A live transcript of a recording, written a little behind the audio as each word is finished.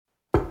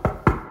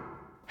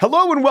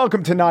Hello and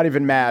welcome to Not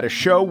Even Mad, a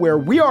show where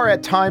we are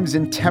at times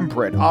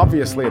intemperate,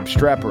 obviously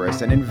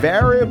obstreperous, and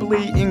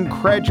invariably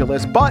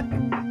incredulous, but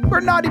we're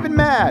not even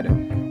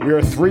mad. We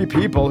are three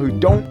people who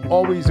don't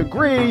always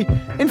agree.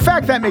 In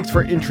fact, that makes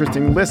for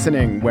interesting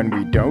listening when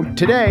we don't.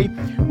 Today,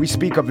 we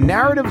speak of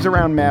narratives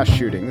around mass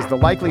shootings, the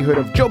likelihood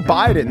of Joe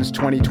Biden's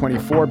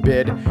 2024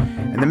 bid,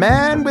 and the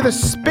man with a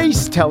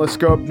space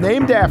telescope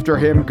named after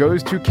him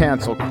goes to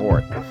cancel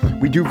court.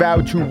 We do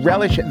vow to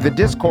relish the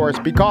discourse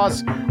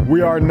because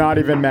we are not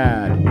even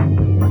mad.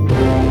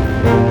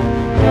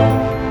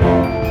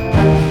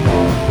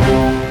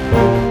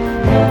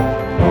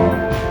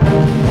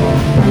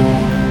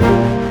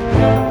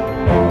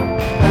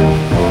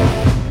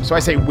 So I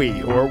say we,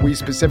 who are we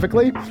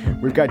specifically?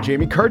 We've got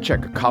Jamie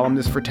Kirchick, a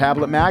columnist for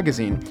Tablet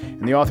Magazine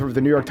and the author of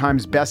the New York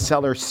Times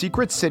bestseller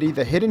Secret City,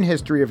 The Hidden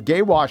History of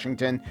Gay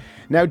Washington.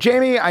 Now,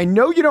 Jamie, I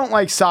know you don't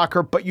like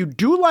soccer, but you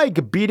do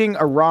like beating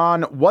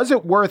Iran. Was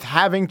it worth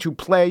having to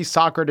play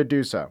soccer to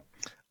do so?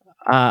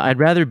 I'd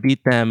rather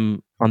beat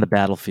them on the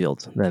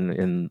battlefield than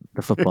in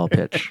the football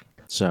pitch.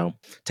 So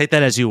take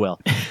that as you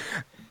will.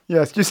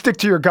 Yes, just stick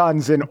to your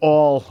guns in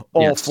all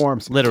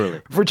forms.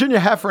 Literally. Virginia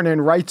Heffernan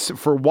writes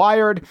for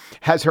Wired,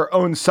 has her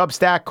own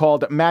Substack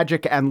called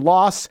Magic and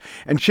Loss,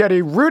 and she had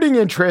a rooting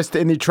interest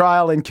in the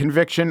trial and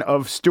conviction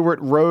of Stuart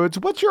Rhodes.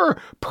 What's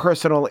your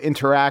personal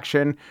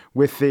interaction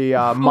with the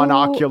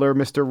monocular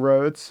Mr.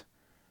 Rhodes?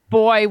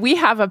 Boy, we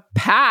have a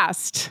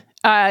past.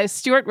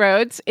 Stuart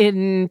Rhodes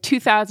in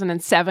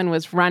 2007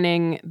 was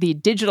running the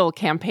digital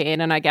campaign,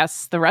 and I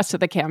guess the rest of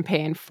the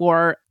campaign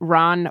for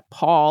Rand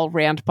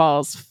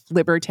Paul's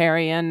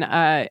libertarian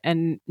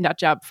and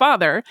nutjob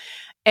father.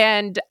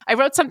 And I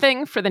wrote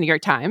something for the New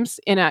York Times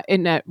in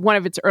one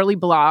of its early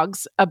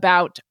blogs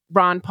about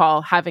Rand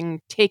Paul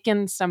having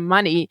taken some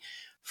money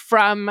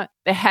from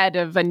the head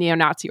of a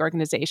neo-Nazi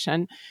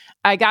organization.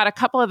 I got a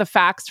couple of the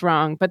facts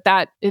wrong, but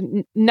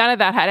none of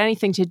that had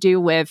anything to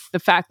do with the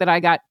fact that I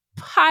got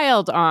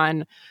piled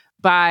on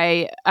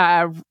by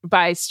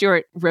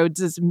Stuart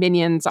Rhodes's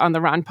minions on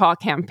the Ron Paul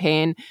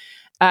campaign.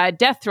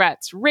 Death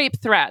threats,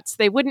 rape threats.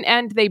 They wouldn't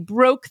end. They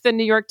broke the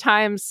New York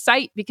Times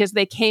site because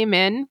they came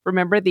in,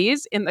 remember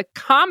these, in the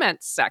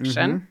comments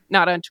section,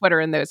 not on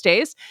Twitter in those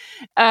days.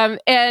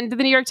 And the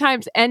New York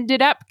Times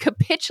ended up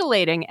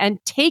capitulating and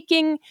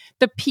taking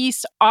the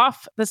piece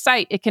off the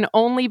site. It can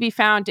only be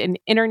found in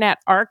Internet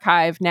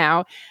Archive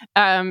now.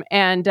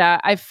 And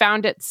I've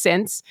found it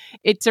since.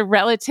 It's a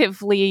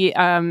relatively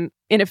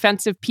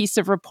inoffensive piece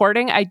of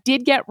reporting. I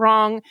did get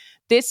wrong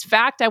this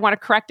fact. I want to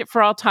correct it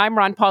for all time.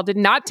 Ron Paul did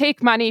not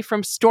take money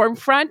from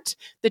Stormfront.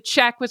 The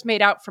check was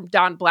made out from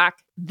Don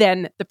Black,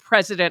 then the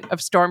president of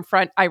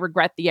Stormfront. I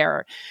regret the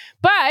error.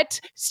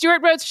 But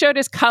Stuart Rhodes showed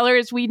his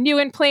colors. We knew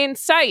in plain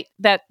sight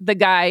that the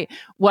guy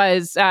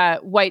was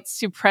white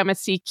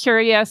supremacy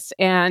curious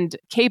and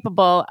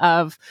capable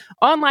of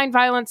online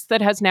violence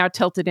that has now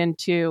tilted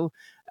into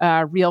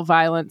real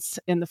violence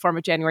in the form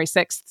of January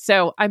 6th.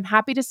 So I'm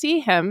happy to see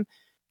him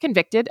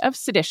convicted of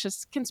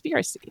seditious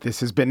conspiracy.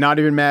 This has been Not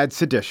Even Mad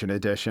Sedition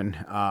Edition.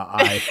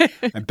 I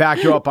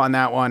back you up on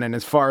that one. And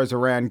as far as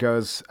Iran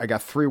goes, I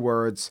got 3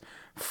 words: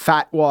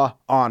 fatwa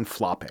on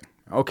flopping.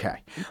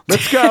 Okay,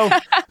 let's go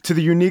to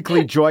the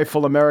uniquely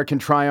joyful American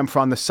triumph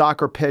on the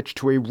soccer pitch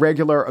to a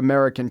regular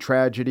American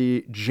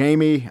tragedy.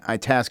 Jamie, I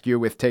task you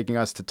with taking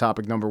us to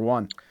topic number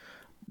 1.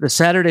 The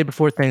Saturday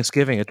before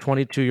Thanksgiving, a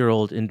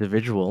 22-year-old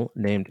individual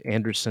named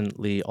Anderson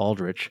Lee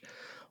Aldrich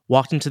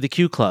walked into the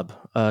Q Club,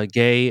 a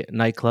gay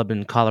nightclub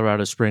in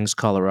Colorado Springs,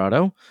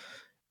 Colorado,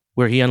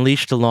 where he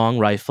unleashed a long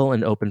rifle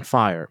and opened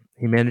fire.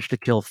 He managed to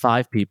kill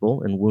 5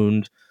 people and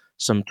wound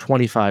some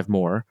 25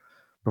 more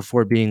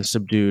before being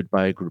subdued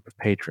by a group of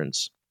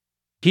patrons.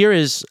 Here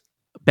is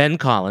Ben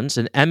Collins,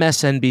 an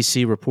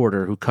MSNBC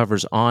reporter who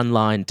covers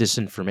online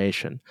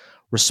disinformation,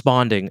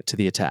 responding to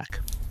the attack.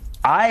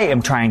 I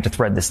am trying to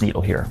thread this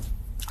needle here.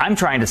 I'm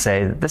trying to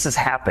say that this is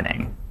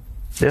happening.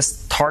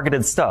 This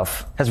targeted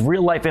stuff has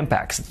real life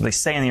impacts. They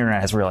say on the internet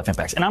has real life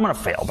impacts. And I'm going to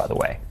fail, by the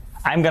way.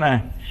 I'm going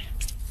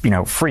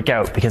to, freak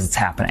out because it's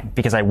happening.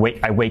 Because I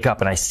wake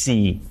up and I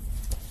see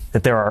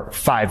that there are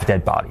 5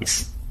 dead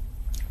bodies.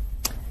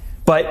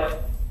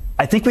 But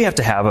I think we have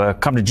to have a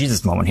come to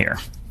Jesus moment here.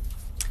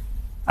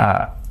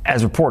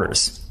 As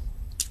reporters,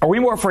 are we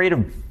more afraid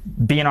of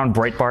being on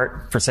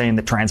Breitbart for saying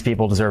that trans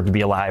people deserve to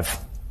be alive?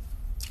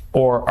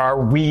 Or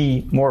are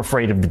we more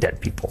afraid of the dead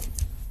people?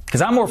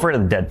 Because I'm more afraid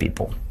of the dead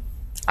people.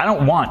 I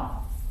don't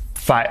want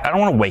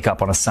to wake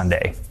up on a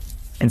Sunday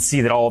and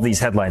see that all of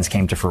these headlines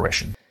came to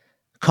fruition.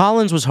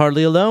 Collins was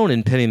hardly alone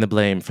in pinning the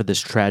blame for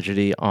this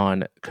tragedy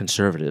on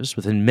conservatives.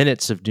 Within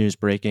minutes of news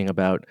breaking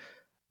about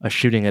a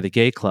shooting at a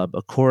gay club,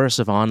 a chorus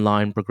of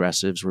online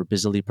progressives were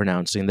busily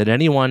pronouncing that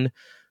anyone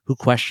who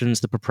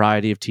questions the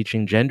propriety of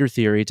teaching gender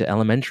theory to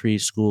elementary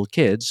school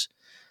kids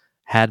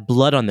had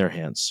blood on their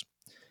hands.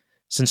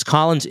 Since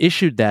Collins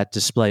issued that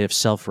display of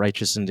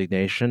self-righteous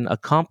indignation, a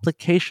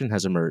complication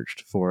has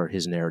emerged for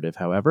his narrative,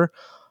 however.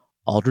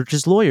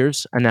 Aldrich's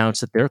lawyers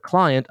announced that their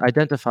client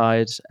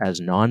identifies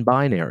as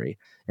non-binary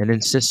and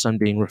insists on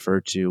being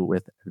referred to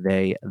with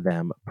they,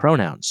 them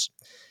pronouns.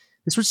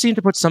 This would seem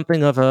to put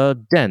something of a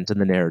dent in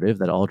the narrative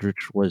that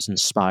Aldrich was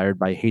inspired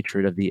by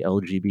hatred of the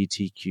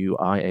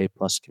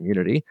LGBTQIA+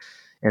 community,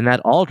 and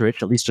that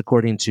Aldrich, at least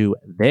according to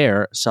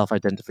their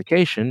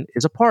self-identification,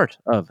 is a part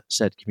of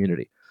said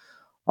community.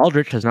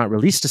 Aldrich has not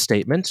released a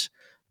statement,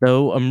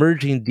 though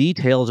emerging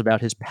details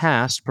about his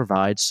past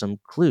provide some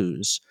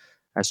clues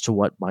as to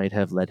what might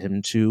have led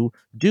him to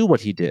do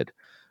what he did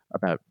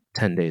about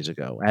 10 days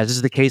ago. As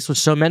is the case with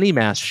so many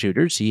mass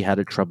shooters, he had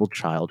a troubled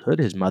childhood.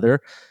 His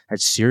mother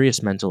had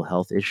serious mental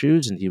health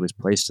issues, and he was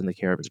placed in the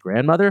care of his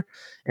grandmother.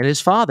 And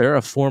his father,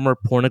 a former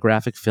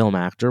pornographic film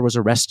actor, was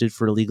arrested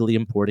for illegally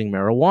importing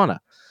marijuana.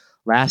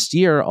 Last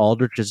year,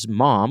 Aldrich's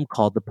mom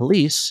called the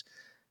police,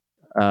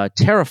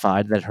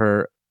 terrified that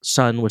her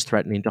son was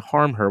threatening to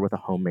harm her with a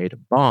homemade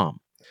bomb.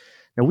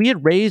 Now, we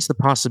had raised the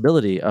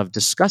possibility of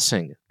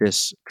discussing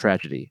this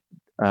tragedy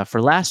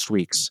for last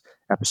week's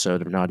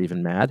episode of Not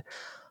Even Mad,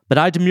 but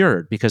I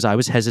demurred because I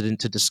was hesitant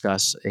to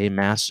discuss a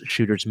mass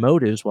shooter's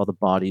motives while the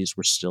bodies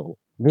were still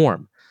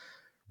warm.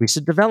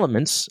 Recent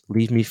developments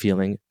leave me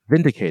feeling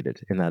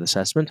vindicated in that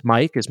assessment.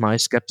 Mike, is my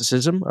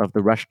skepticism of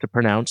the rush to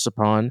pronounce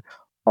upon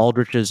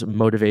Aldrich's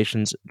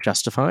motivations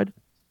justified?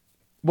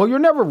 Well, you're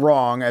never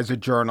wrong as a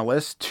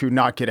journalist to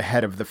not get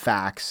ahead of the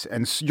facts,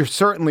 and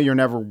you're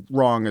never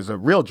wrong as a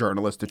real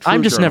journalist.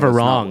 I'm just never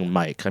wrong,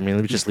 Mike. I mean,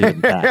 let me just leave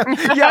it at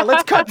that. Yeah,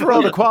 let's cut through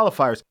all the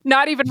qualifiers.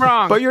 Not even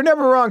wrong. But you're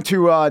never wrong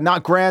to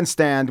not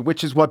grandstand,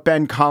 which is what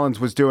Ben Collins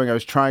was doing. I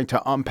was trying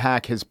to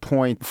unpack his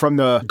point from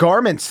the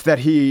garments that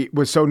he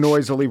was so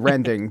noisily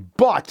rending.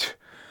 But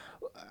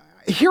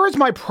here is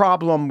my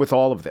problem with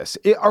all of this.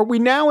 Are we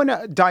now in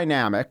a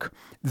dynamic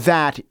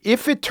that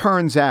if it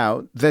turns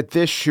out that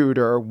this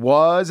shooter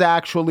was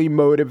actually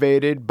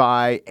motivated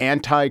by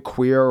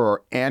anti-queer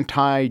or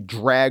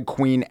anti-drag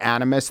queen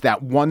animus,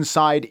 that one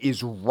side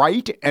is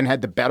right and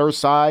had the better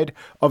side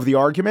of the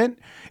argument?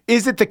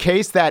 Is it the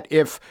case that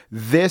if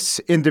this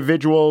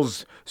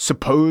individual's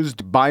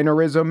supposed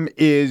binarism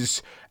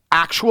is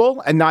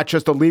actual and not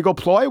just a legal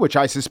ploy, which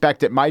I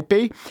suspect it might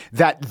be,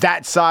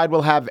 that side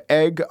will have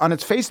egg on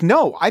its face?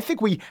 No, I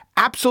think we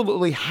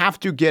absolutely have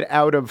to get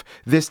out of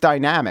this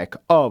dynamic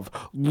of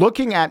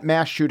looking at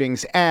mass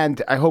shootings,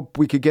 and I hope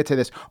we could get to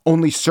this,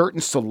 only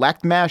certain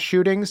select mass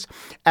shootings,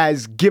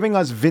 as giving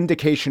us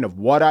vindication of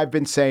what I've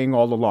been saying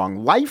all along.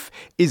 Life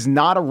is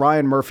not a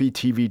Ryan Murphy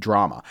TV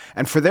drama.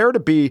 And for there to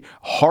be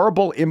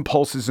horrible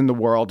impulses in the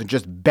world and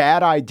just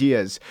bad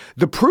ideas,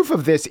 the proof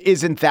of this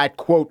isn't that,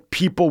 quote,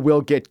 people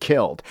will get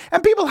killed.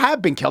 And people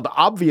have been killed.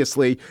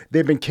 Obviously,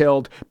 they've been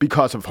killed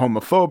because of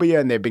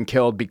homophobia, and they've been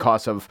killed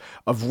because of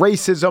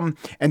racism.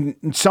 And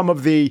some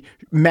of the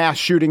mass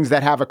shootings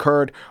that have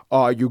occurred,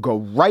 you go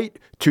right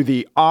to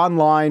the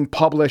online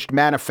published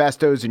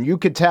manifestos, and you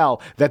could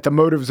tell that the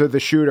motives of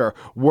the shooter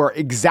were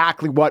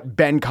exactly what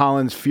Ben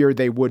Collins feared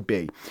they would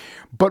be.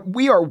 But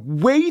we are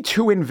way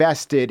too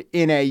invested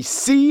in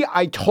see,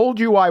 I told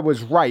you I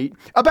was right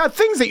about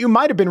things that you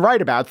might have been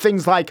right about.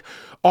 Things like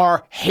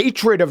our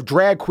hatred of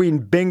drag queen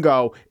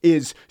bingo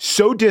is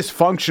so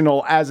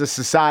dysfunctional as a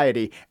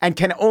society and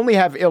can only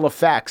have ill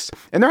effects.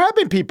 And there have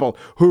been people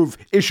who've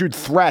issued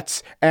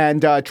threats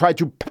and tried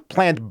to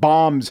plant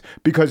bombs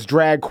because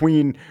drag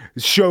queen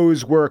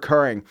shows were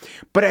occurring.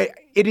 But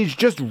it is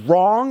just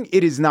wrong.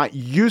 It is not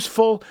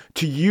useful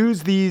to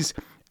use these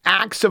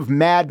acts of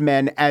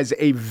madmen as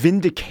a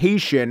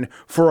vindication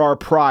for our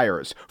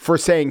priors, for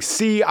saying,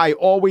 see, I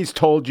always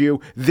told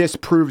you, this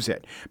proves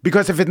it.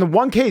 Because if in the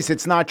one case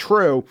it's not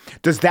true,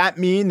 does that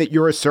mean that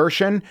your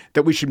assertion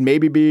that we should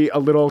maybe be a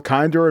little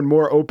kinder and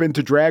more open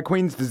to drag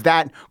queens, does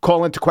that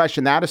call into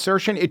question that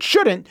assertion? It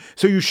shouldn't.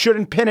 So you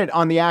shouldn't pin it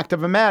on the act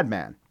of a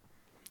madman.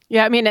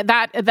 Yeah, I mean,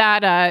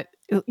 I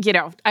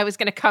was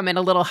going to come in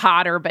a little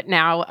hotter, but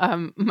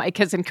now Mike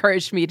has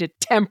encouraged me to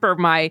temper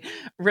my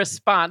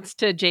response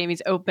to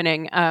Jamie's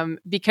opening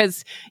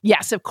because,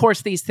 yes, of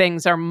course, these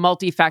things are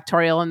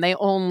multifactorial and they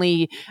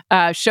only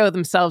show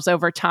themselves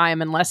over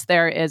time unless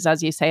there is,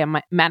 as you say,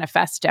 a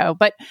manifesto.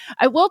 But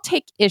I will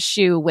take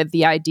issue with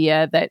the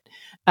idea that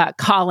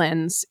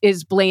Collins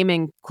is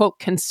blaming, quote,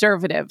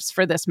 conservatives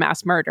for this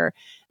mass murder.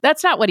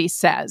 That's not what he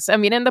says. I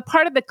mean, in the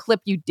part of the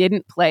clip you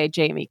didn't play,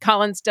 Jamie,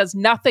 Collins does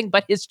nothing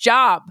but his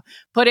job,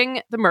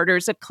 putting the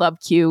murders at Club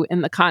Q in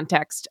the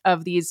context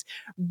of these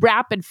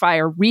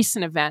rapid-fire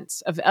recent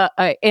events of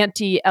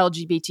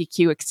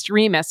anti-LGBTQ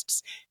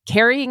extremists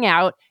carrying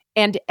out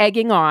and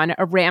egging on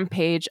a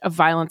rampage of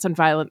violence and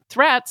violent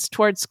threats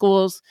towards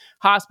schools,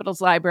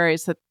 hospitals,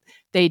 libraries that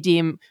they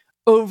deem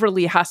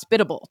overly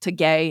hospitable to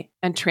gay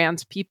and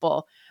trans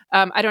people.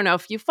 I don't know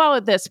if you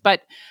followed this,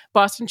 but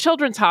Boston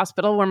Children's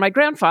Hospital, where my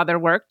grandfather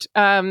worked,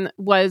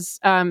 was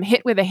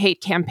hit with a hate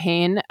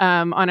campaign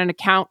on an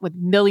account with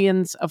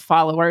millions of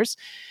followers.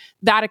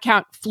 That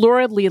account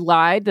floridly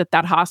lied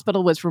that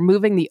hospital was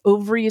removing the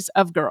ovaries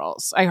of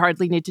girls. I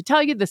hardly need to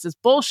tell you this is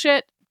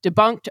bullshit,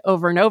 debunked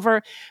over and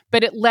over,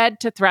 but it led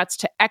to threats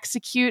to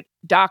execute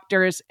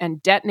doctors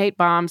and detonate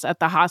bombs at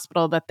the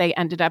hospital that they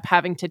ended up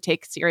having to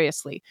take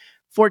seriously.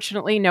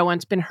 Fortunately, no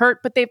one's been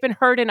hurt, but they've been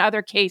hurt in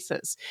other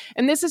cases.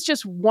 And this is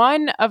just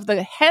one of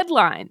the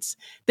headlines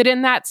that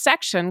in that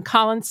section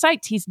Collins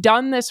cites. He's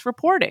done this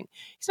reporting.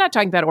 He's not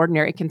talking about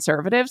ordinary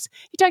conservatives.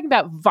 He's talking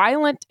about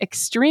violent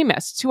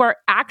extremists who are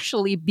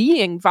actually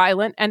being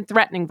violent and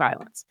threatening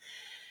violence.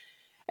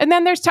 And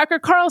then there's Tucker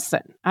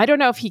Carlson. I don't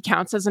know if he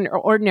counts as an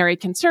ordinary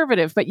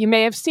conservative, but you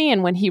may have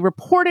seen when he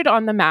reported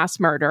on the mass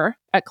murder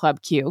at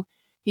Club Q,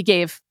 he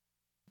gave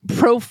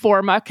pro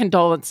forma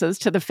condolences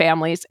to the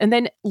families, and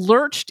then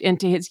lurched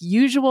into his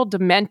usual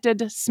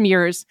demented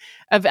smears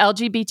of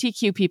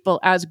LGBTQ people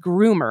as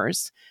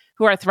groomers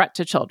who are a threat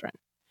to children.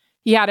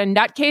 He had a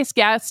nutcase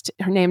guest,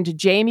 her named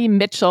Jamie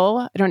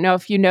Mitchell. I don't know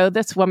if you know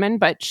this woman,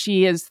 but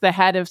she is the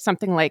head of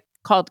something like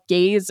called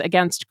Gays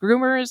Against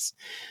Groomers.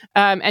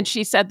 And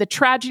she said the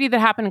tragedy that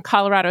happened in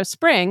Colorado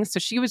Springs, so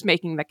she was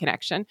making the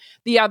connection,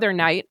 the other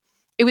night,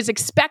 it was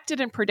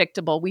expected and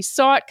predictable. We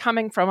saw it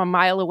coming from a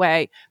mile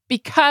away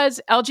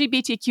because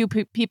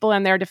LGBTQ people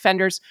and their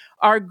defenders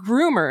are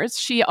groomers.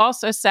 She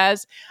also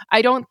says,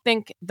 I don't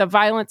think the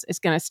violence is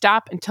going to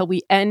stop until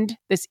we end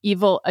this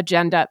evil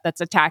agenda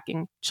that's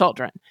attacking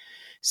children.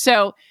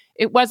 So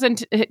it was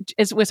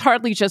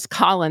hardly just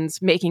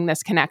Collins making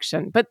this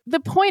connection. But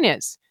the point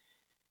is,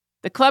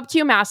 the Club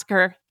Q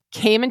massacre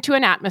came into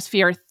an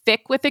atmosphere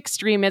thick with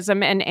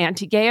extremism and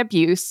anti-gay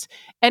abuse,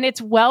 and it's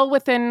well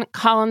within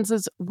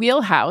Collins's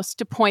wheelhouse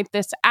to point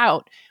this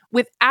out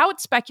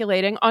without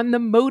speculating on the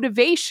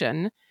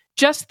motivation,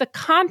 just the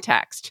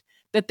context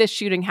that this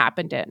shooting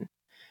happened in.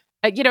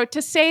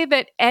 To say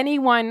that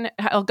anyone,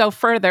 I'll go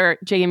further,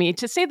 Jamie,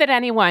 to say that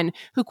anyone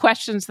who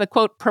questions the,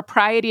 quote,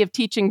 propriety of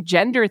teaching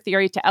gender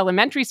theory to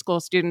elementary school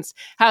students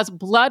has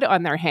blood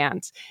on their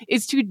hands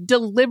is to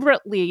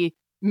deliberately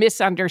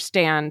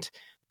misunderstand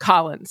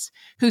Collins,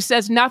 who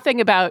says nothing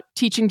about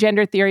teaching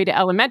gender theory to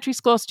elementary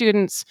school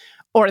students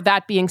or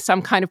that being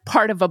some kind of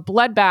part of a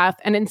bloodbath,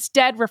 and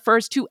instead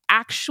refers to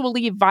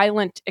actually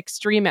violent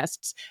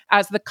extremists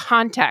as the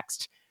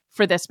context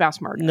for this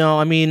mass murder. No,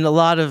 I mean, a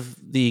lot of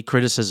the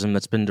criticism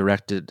that's been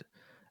directed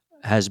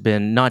has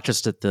been not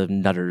just at the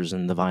nutters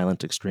and the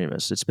violent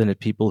extremists. It's been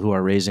at people who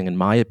are raising, in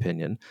my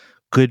opinion,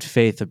 good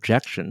faith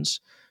objections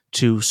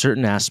to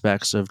certain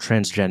aspects of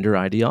transgender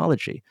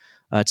ideology.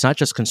 It's not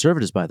just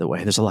conservatives, by the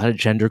way. There's a lot of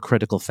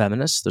gender-critical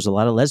feminists. There's a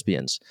lot of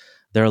lesbians.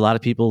 There are a lot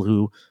of people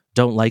who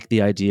don't like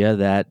the idea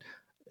that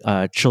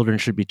children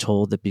should be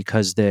told that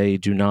because they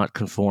do not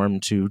conform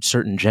to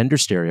certain gender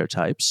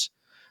stereotypes,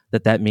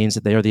 that means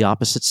that they are the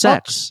opposite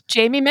sex. Well,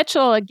 Jamie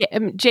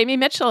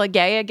Mitchell, a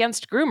gay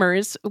against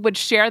groomers, would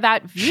share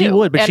that view. She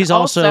would, but and she's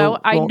also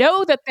I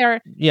know that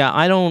they're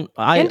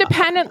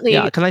independently.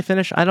 Yeah, can I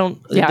finish? I don't.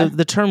 Yeah.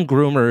 The term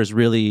groomer is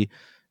really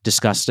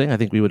disgusting. I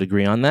think we would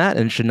agree on that,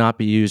 and should not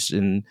be used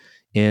in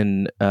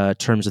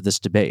terms of this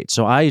debate.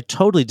 So I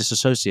totally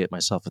disassociate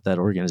myself with that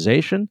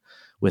organization,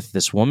 with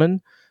this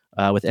woman,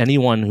 with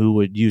anyone who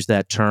would use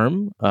that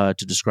term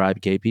to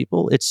describe gay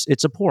people.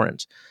 It's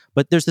abhorrent.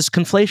 But there's this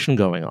conflation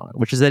going on,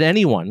 which is that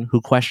anyone who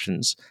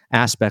questions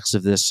aspects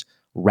of this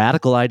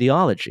radical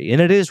ideology,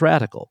 and it is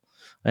radical,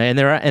 and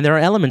there are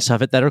elements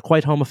of it that are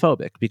quite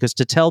homophobic, because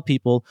to tell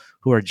people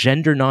who are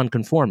gender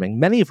nonconforming,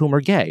 many of whom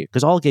are gay,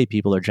 because all gay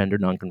people are gender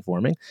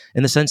nonconforming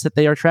in the sense that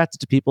they are attracted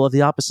to people of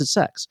the opposite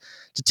sex,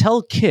 to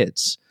tell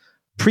kids,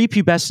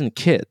 prepubescent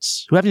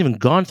kids who haven't even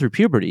gone through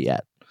puberty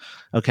yet,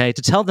 okay,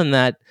 to tell them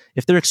that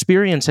if they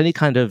experience any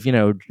kind of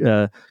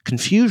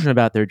confusion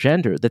about their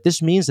gender, that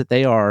this means that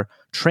they are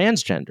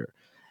transgender,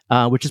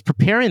 which is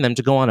preparing them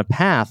to go on a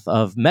path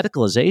of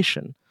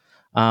medicalization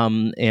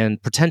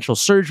and potential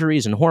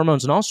surgeries and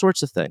hormones and all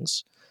sorts of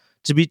things.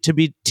 To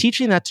be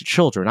teaching that to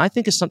children, I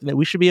think, is something that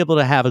we should be able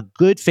to have a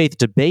good faith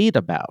debate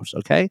about.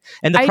 Okay,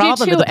 and the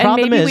problem and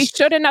maybe is, we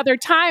should another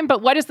time.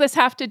 But what does this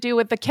have to do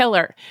with the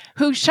killer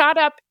who shot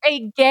up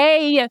a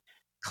gay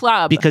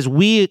club? Because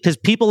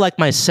people like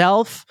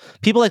myself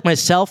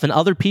and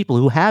other people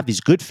who have these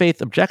good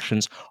faith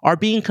objections are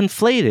being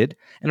conflated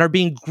and are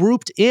being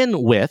grouped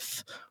in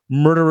with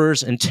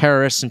murderers and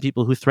terrorists and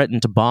people who threaten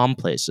to bomb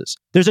places.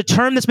 There's a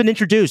term that's been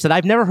introduced that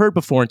I've never heard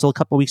before until a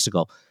couple of weeks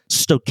ago: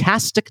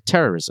 stochastic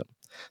terrorism.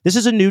 This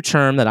is a new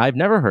term that I've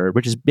never heard,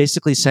 which is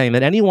basically saying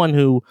that anyone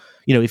who,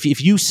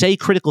 if you say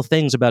critical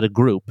things about a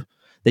group,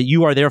 that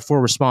you are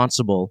therefore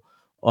responsible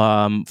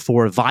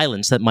for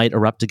violence that might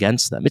erupt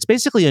against them. It's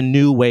basically a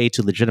new way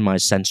to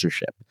legitimize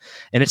censorship,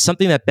 and it's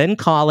something that Ben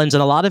Collins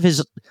and a lot of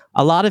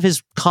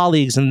his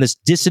colleagues in this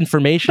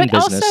disinformation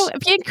business. But also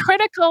being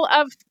critical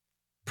of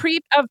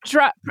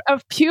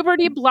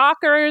puberty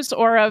blockers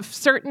or of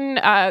certain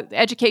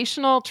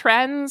educational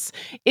trends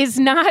has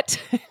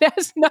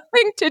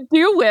nothing to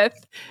do with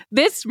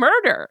this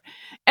murder.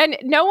 And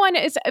no one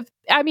is,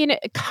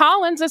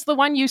 Collins is the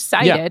one you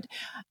cited.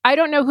 Yeah. I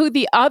don't know who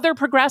the other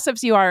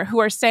progressives who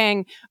are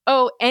saying,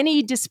 oh,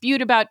 any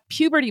dispute about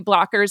puberty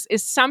blockers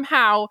is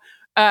somehow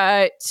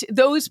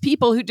those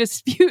people who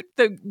dispute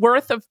the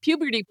worth of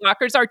puberty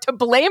blockers are to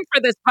blame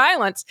for this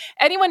violence.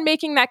 Anyone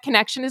making that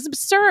connection is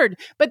absurd.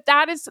 But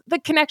that is the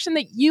connection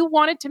that you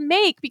wanted to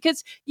make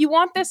because you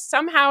want this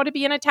somehow to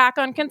be an attack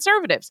on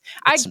conservatives.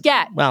 I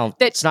get that.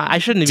 It's not. I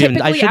shouldn't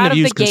have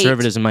used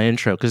conservatives in my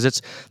intro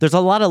because there's a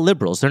lot of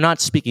liberals. They're not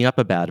speaking up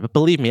about it, but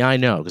believe me, I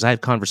know because I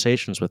have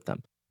conversations with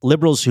them.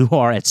 Liberals who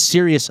are at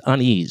serious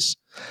unease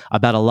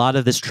about a lot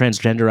of this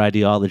transgender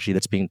ideology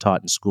that's being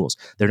taught in schools.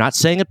 They're not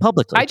saying it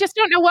publicly. I just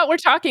don't know what we're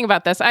talking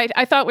about this. I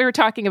thought we were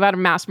talking about a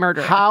mass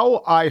murder.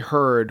 How I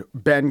heard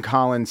Ben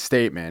Collins'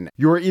 statement,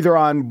 you're either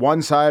on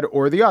one side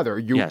or the other.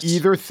 You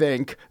either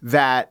think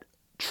that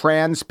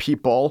trans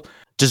people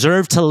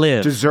deserve to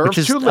live. Which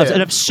is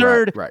an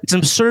absurd, right. It's an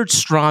absurd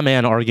straw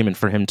man argument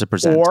for him to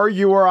present. Or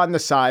you are on the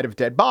side of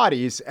dead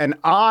bodies. And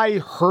I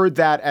heard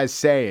that as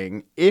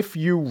saying, if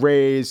you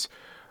raise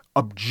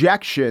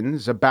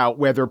objections about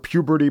whether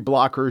puberty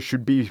blockers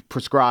should be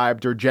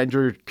prescribed or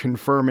gender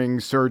confirming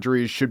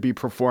surgeries should be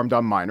performed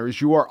on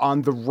minors, you are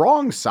on the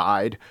wrong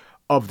side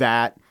of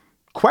that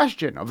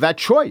question, of that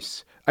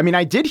choice. I mean,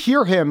 I did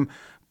hear him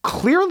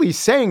clearly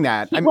saying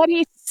that. What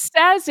he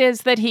says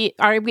is that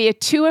are we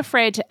too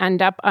afraid to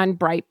end up on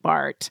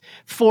Breitbart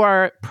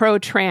for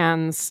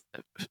pro-trans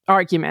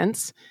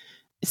arguments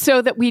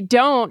so that we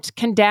don't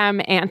condemn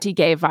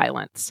anti-gay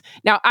violence?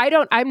 Now,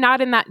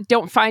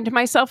 don't find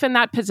myself in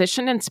that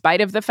position in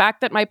spite of the fact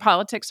that my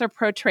politics are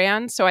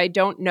pro-trans, so I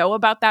don't know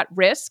about that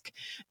risk.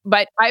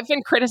 But I've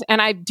been criticized,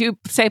 and I do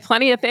say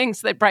plenty of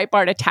things that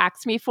Breitbart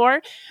attacks me for.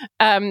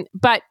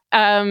 But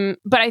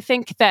I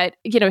think that,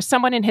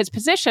 someone in his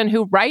position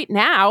who right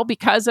now,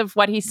 because of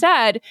what he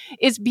said,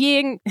 is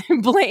being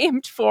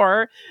blamed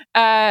for,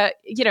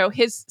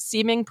 his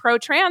seeming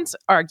pro-trans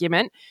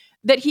argument,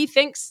 that he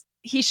thinks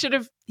he should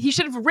have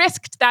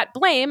risked that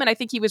blame, and I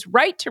think he was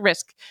right to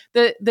risk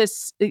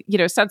this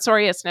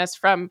censoriousness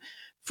from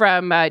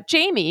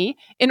Jamie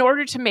in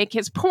order to make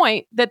his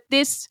point that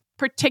this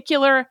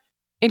particular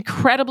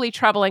incredibly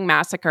troubling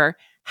massacre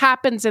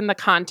happens in the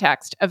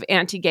context of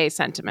anti-gay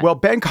sentiment. Well,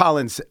 Ben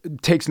Collins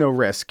takes no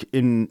risk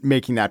in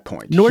making that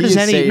point. Nor does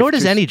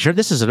any.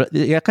 This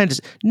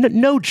is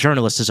no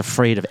journalist is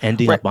afraid of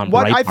ending up on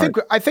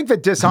Breitbart. I think the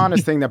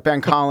dishonest thing that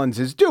Ben Collins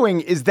is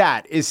doing is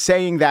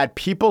saying that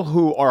people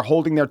who are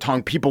holding their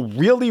tongue, people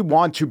really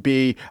want to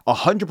be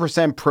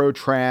 100%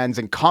 pro-trans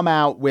and come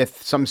out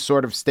with some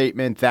sort of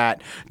statement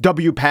that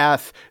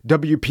WPATH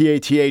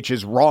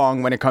is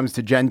wrong when it comes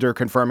to gender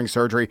confirming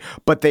surgery,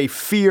 but they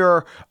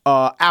fear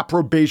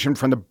approbation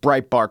from the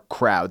Breitbart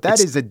crowd.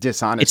 That is a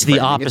dishonest. It's the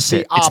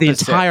opposite. It's the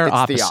entire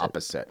opposite. It's the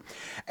opposite.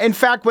 In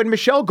fact, when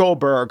Michelle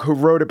Goldberg, who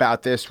wrote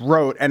about this,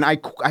 wrote, and I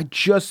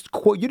just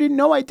quote, you didn't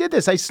know I did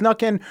this. I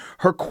snuck in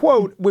her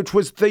quote, which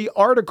was the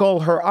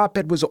article, her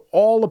op-ed was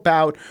all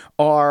about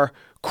our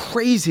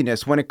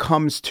craziness when it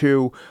comes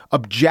to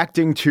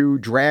objecting to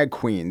drag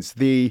queens.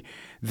 The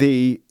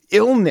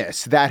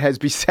illness that has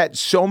beset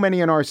so many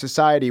in our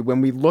society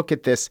when we look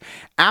at this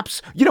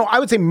I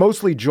would say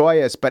mostly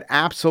joyous, but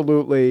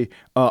absolutely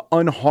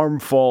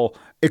unharmful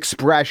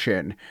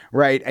expression,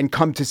 right? And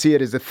come to see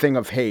it as a thing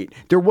of hate.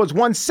 There was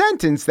one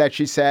sentence that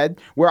she said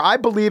where I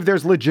believe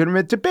there's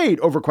legitimate debate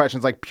over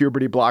questions like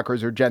puberty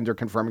blockers or gender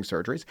confirming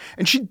surgeries.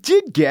 And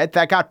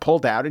that got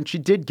pulled out, and she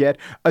did get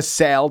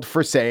assailed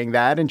for saying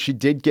that. And she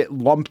did get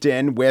lumped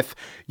in with,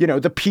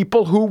 the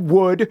people who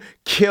would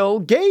kill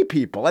gay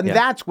people. And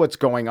that's what's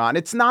going on.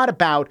 It's not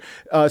about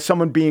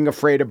someone being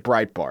afraid of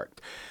Breitbart.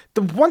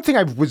 The one thing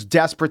I was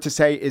desperate to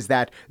say is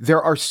that there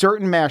are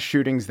certain mass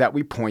shootings that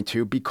we point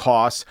to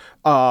because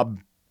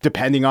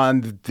depending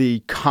on the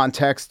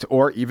context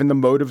or even the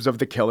motives of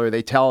the killer,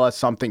 they tell us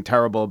something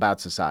terrible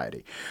about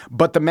society.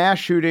 But the mass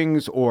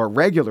shootings or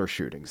regular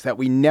shootings that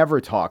we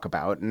never talk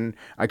about, and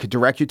I could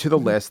direct you to the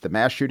list, the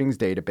mass shootings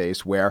database,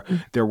 where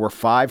there were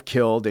 5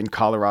 killed in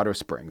Colorado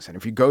Springs. And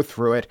if you go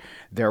through it,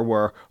 there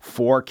were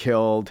 4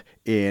 killed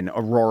in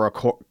Aurora,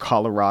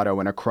 Colorado,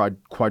 in a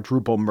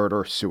quadruple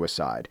murder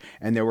suicide.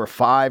 And there were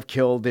 5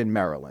 killed in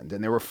Maryland.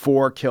 And there were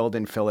 4 killed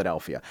in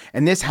Philadelphia.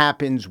 And this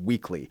happens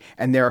weekly.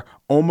 And they're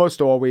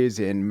almost always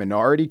in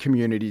minority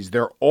communities.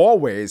 They're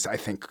always, I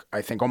think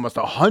almost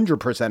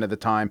 100% of the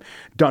time,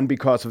 done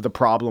because of the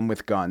problem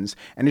with guns.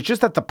 And it's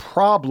just that the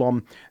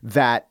problem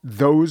that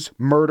those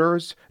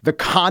murders, the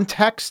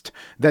context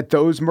that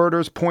those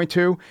murders point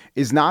to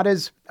is not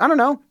as,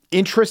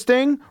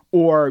 interesting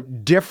or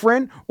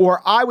different, or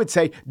I would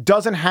say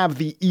doesn't have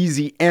the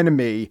easy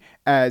enemy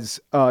as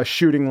a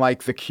shooting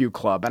like the Q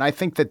Club. And I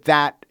think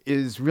that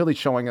is really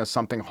showing us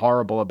something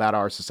horrible about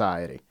our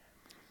society.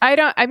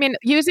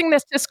 Using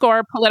this to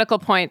score political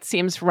points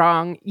seems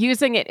wrong.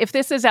 Using it, if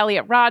this is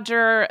Elliot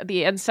Rodger,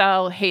 the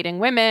incel hating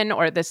women,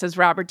 or this is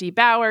Robert D.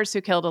 Bowers,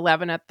 who killed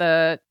 11 at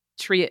the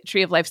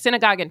Tree of Life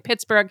Synagogue in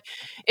Pittsburgh.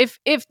 If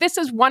this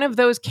is one of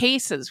those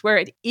cases where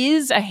it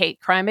is a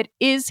hate crime, it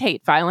is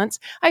hate violence,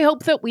 I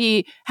hope that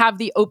we have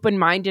the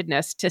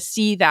open-mindedness to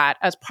see that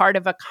as part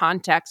of a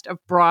context of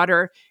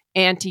broader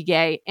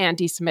anti-gay,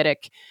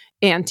 anti-Semitic,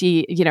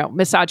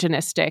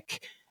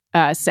 misogynistic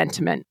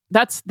sentiment.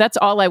 That's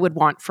all I would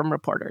want from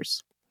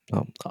reporters.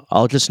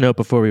 I'll just note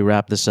before we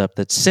wrap this up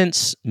that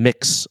since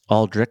Mix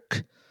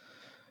Aldrich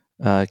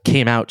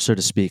came out, so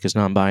to speak, as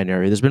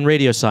non-binary, there's been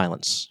radio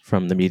silence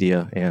from the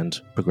media and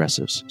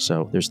progressives.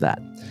 So there's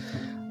that.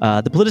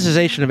 The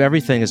politicization of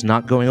everything is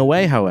not going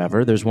away,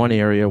 however. There's one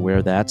area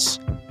where that's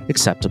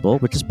acceptable,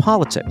 which is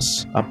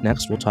politics. Up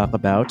next, we'll talk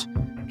about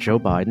Joe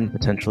Biden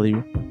potentially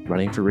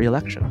running for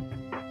re-election.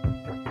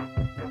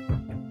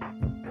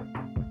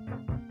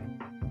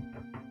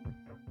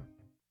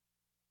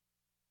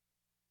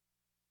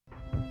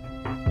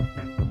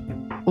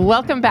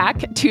 Welcome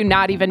back to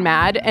Not Even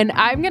Mad. And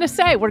I'm going to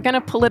say we're going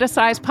to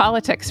politicize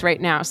politics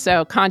right now.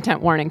 So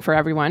content warning for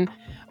everyone.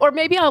 Or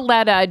maybe I'll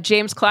let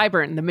James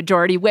Clyburn, the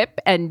majority whip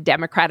and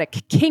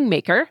Democratic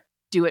kingmaker,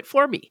 do it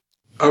for me.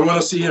 I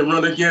want to see him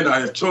run again. I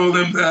have told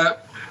him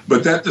that.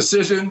 But that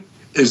decision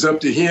is up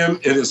to him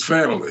and his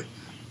family.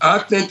 I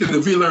think that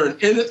if we learn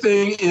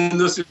anything in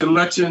this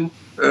election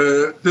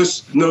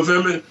this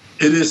November,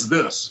 it is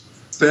this,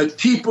 that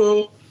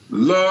people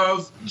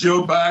love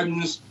Joe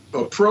Biden's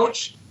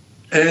approach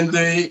and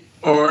they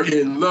are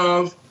in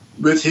love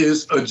with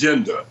his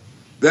agenda.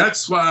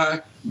 That's why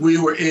we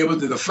were able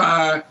to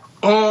defy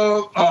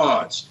all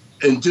odds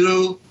and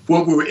do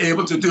what we were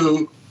able to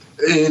do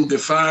in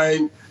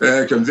defying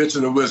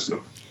conventional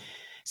wisdom.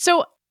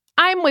 So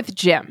I'm with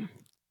Jim.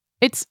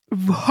 It's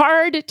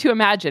hard to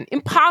imagine,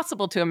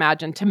 impossible to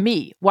imagine to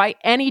me, why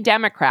any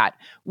Democrat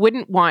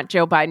wouldn't want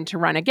Joe Biden to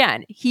run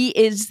again. He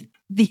is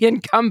the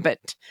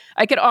incumbent.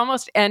 I could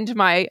almost end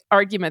my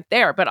argument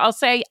there, but I'll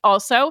say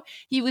also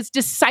he was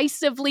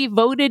decisively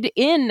voted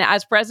in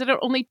as president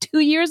only 2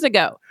 years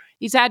ago.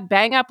 He's had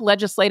bang-up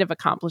legislative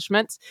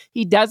accomplishments.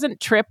 He doesn't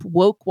trip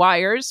woke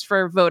wires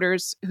for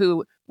voters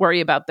who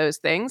worry about those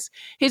things.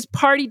 His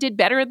party did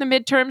better in the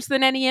midterms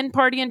than any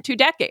in-party in 2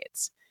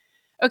 decades.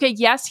 Okay,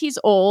 yes, he's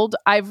old.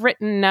 I've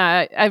written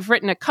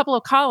a couple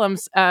of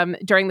columns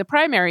during the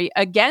primary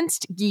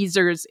against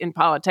geezers in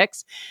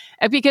politics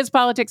because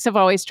politics have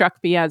always struck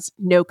me as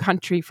no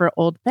country for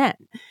old men.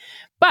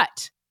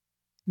 But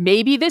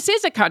maybe this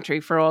is a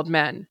country for old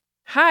men.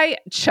 Hi,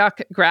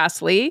 Chuck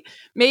Grassley.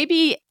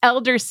 Maybe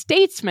elder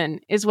statesman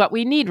is what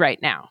we need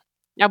right now.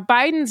 Now,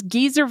 Biden's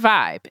geezer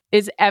vibe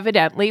is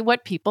evidently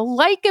what people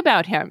like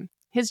about him.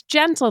 His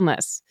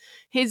gentleness,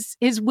 his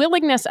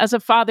willingness as a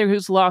father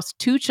who's lost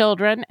 2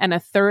 children and a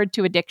third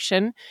to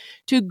addiction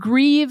to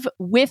grieve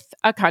with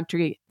a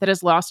country that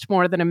has lost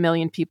more than 1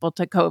 million people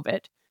to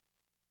COVID.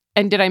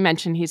 And did I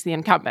mention he's the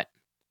incumbent?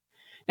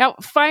 Now,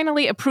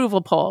 finally,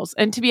 approval polls.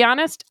 And to be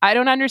honest, I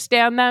don't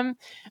understand them.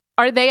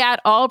 Are they at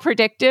all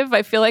predictive?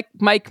 I feel like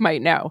Mike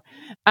might know.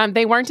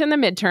 They weren't in the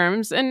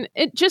midterms, and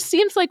it just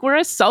seems like we're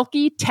a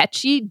sulky,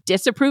 tetchy,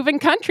 disapproving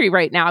country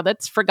right now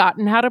that's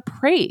forgotten how to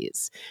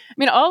praise. I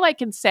mean, all I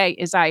can say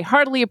is I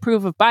heartily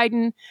approve of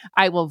Biden.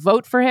 I will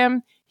vote for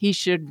him. He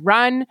should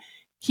run.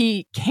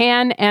 He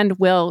can and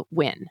will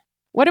win.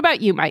 What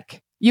about you,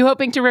 Mike? You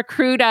hoping to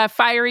recruit a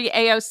fiery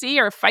AOC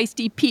or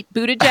feisty Pete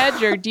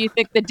Buttigieg, or do you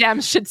think the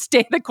Dems should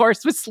stay the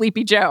course with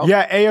Sleepy Joe?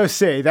 Yeah,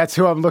 AOC. That's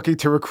who I'm looking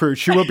to recruit.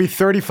 She will be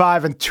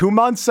 35 in 2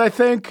 months, I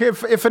think,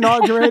 if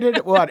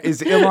inaugurated. What,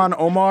 is Ilhan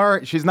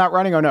Omar? She's not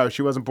running? Oh, no,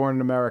 she wasn't born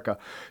in America.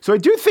 So I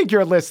do think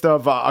your list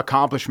of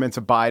accomplishments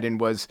of Biden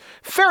was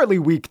fairly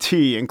weak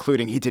tea,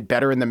 including he did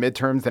better in the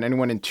midterms than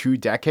anyone in 2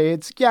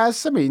 decades.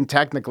 Yes, I mean,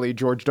 technically,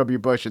 George W.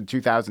 Bush in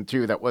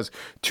 2002, that was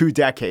 2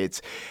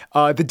 decades.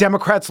 The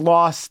Democrats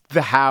lost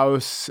the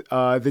House.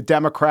 The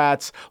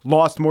Democrats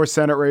lost more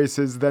Senate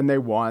races than they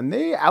won.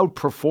 They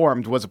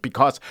outperformed. Was it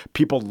because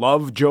people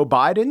love Joe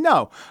Biden?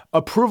 No.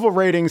 Approval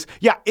ratings.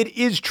 Yeah, it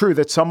is true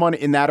that someone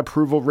in that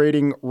approval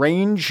rating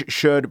range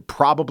should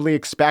probably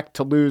expect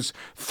to lose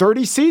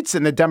 30 seats,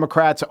 and the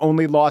Democrats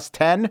only lost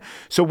 10.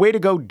 So way to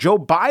go, Joe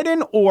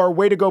Biden, or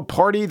way to go,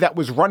 party that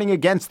was running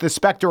against the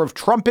specter of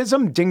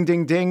Trumpism. Ding,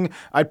 ding, ding.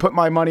 I'd put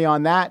my money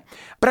on that.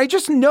 But I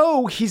just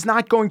know he's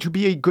not going to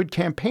be a good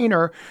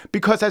campaigner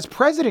because as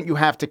president, you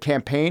have to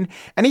campaign,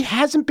 and he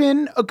hasn't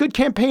been a good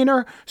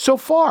campaigner so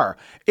far.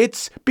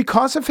 It's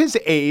because of his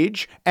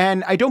age,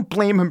 and I don't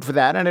blame him for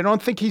that, and I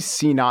don't think he's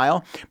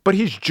senile, but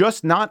he's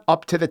just not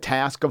up to the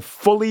task of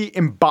fully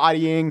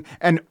embodying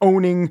and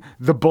owning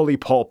the bully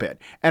pulpit.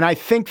 And I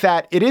think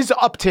that it is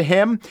up to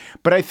him,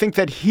 but I think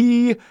that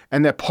he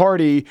and the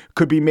party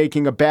could be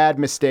making a bad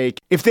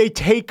mistake if they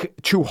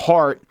take to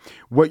heart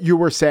what you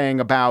were saying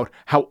about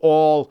how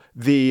all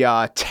the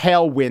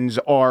tailwinds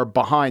are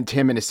behind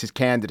him and his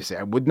candidacy.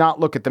 I would not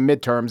look at the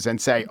midterms and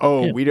say,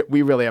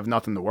 we really have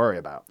nothing to worry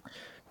about.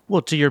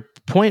 Well, to your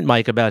point,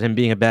 Mike, about him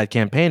being a bad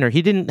campaigner,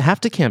 he didn't have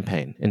to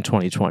campaign in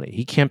 2020.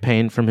 He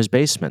campaigned from his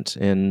basement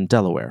in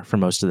Delaware for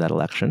most of that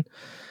election.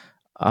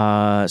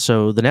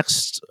 So the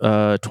next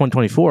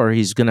 2024,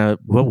 he's going to,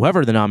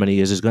 whoever the nominee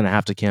is going to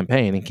have to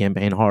campaign and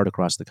campaign hard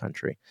across the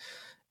country.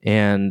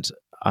 And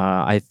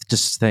I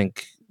just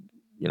think,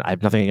 I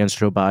have nothing against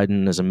Joe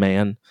Biden as a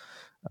man.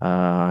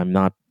 I'm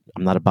not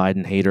a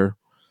Biden hater.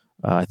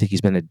 I think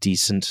he's been a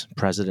decent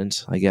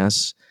president, I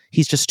guess.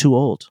 He's just too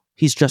old.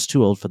 He's just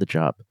too old for the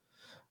job.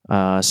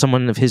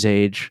 someone of his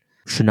age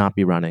should not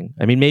be running.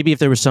 I mean, maybe if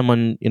there was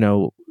someone,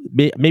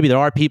 maybe there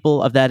are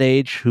people of that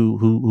age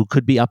who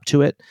could be up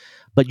to it,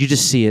 but you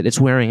just see it. It's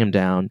wearing him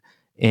down.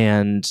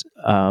 And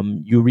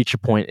you reach a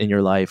point in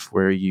your life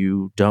where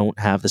you don't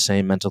have the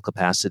same mental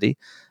capacity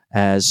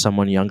as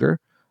someone younger.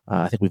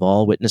 I think we've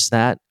all witnessed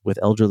that with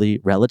elderly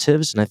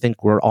relatives. And I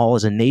think we're all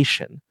as a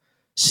nation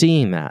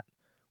seeing that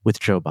with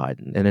Joe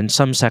Biden. And in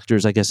some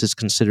sectors, I guess it's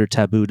considered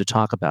taboo to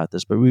talk about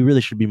this, but we really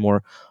should be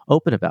more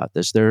open about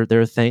this. There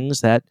are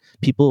things that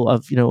people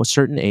of a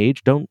certain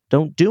age don't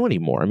do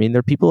anymore. I mean, there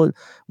are people,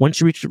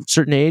 once you reach a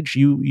certain age,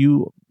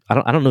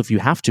 I don't know if you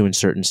have to in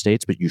certain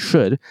states, but you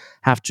should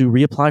have to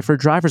reapply for a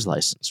driver's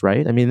license,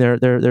 right? I mean, there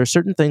are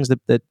certain things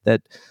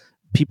that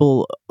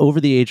people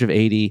over the age of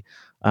 80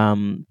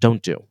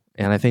 don't do.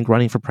 And I think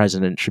running for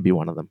president should be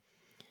one of them.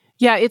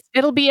 Yeah,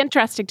 it'll be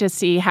interesting to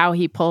see how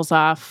he pulls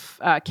off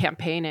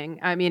campaigning.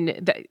 I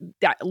mean,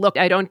 look,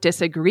 I don't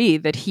disagree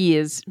that he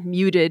is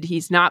muted.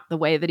 He's not the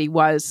way that he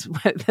was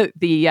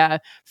the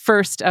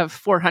first of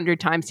 400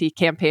 times he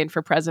campaigned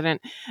for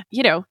president.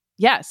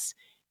 Yes,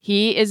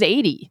 he is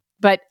 80,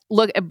 but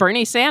look,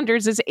 Bernie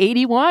Sanders is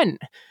 81.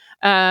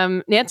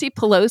 Nancy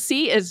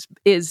Pelosi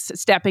is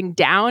stepping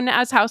down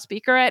as House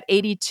Speaker at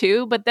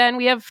 82, but then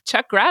we have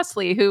Chuck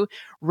Grassley, who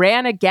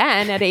ran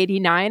again at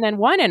 89 and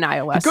won in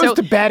Iowa. He goes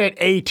to bed at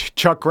 8,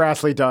 Chuck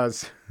Grassley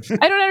does.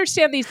 I don't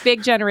understand these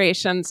big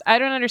generations. I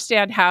don't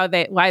understand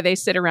why they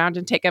sit around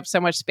and take up so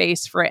much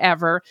space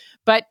forever.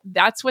 But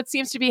that's what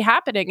seems to be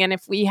happening. And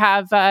if we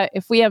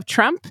have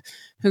Trump,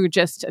 who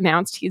just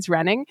announced he's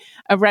running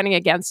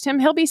against him,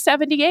 he'll be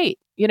 78.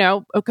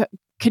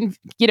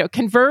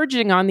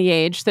 Converging on the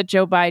age that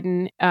Joe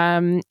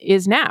Biden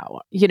is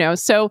now.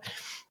 So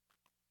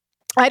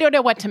I don't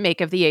know what to make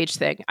of the age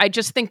thing. I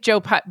just think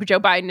Joe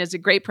Biden is a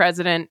great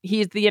president.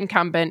 He's the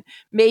incumbent.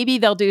 Maybe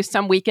they'll do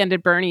some Weekend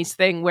at Bernie's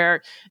thing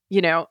where,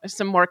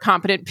 some more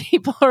competent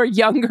people or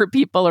younger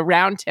people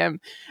around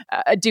him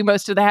do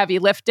most of the heavy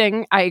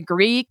lifting. I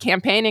agree.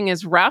 Campaigning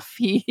is rough.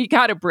 He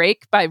got a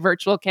break by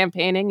virtual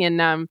campaigning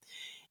in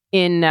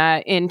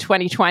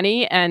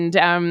 2020,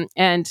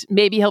 and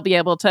maybe he'll be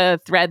able to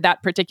thread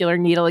that particular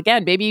needle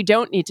again. Maybe you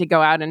don't need to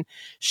go out and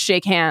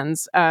shake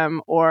hands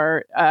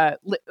or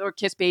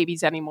kiss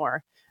babies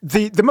anymore.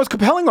 The most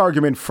compelling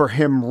argument for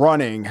him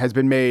running has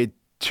been made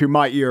to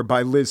my ear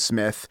by Liz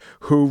Smith,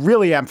 who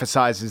really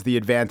emphasizes the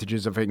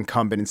advantages of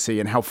incumbency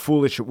and how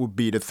foolish it would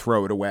be to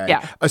throw it away,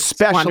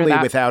 especially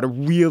without a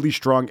really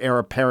strong heir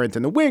apparent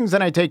in the wings.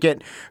 And I take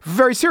it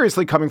very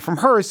seriously coming from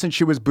her, since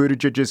she was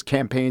Buttigieg's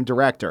campaign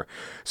director.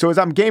 So as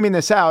I'm gaming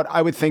this out,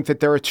 I would think that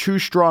there are two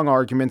strong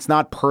arguments,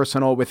 not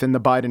personal within the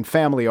Biden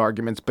family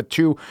arguments, but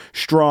two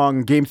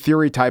strong game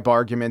theory type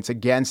arguments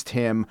against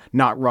him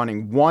not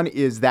running. One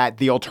is that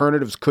the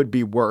alternatives could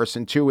be worse,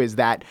 and two is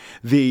that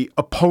the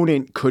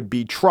opponent could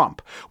be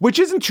Trump, which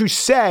isn't to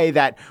say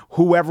that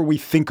whoever we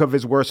think of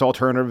as worse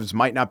alternatives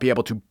might not be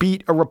able to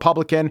beat a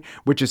Republican,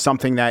 which is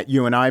something that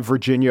you and I,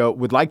 Virginia,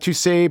 would like to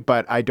see,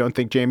 but I don't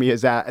think Jamie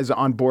is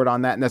on board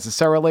on that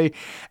necessarily.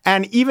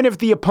 And even if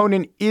the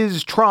opponent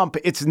is Trump,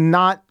 it's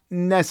not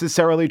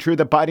necessarily true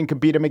that Biden could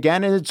beat him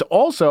again. And it's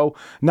also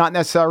not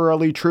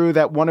necessarily true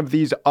that one of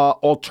these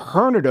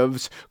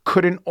alternatives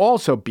couldn't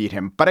also beat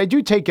him. But I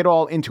do take it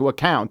all into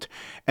account.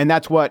 And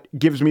that's what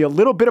gives me a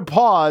little bit of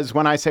pause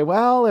when I say,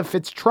 well, if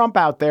it's Trump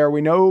out there,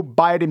 we know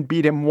Biden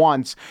beat him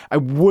once. I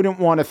wouldn't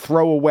want to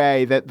throw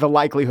away the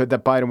likelihood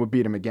that Biden would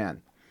beat him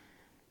again.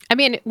 I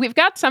mean, we've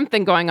got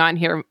something going on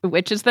here,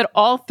 which is that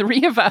all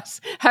three of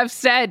us have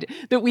said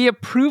that we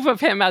approve of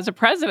him as a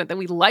president, that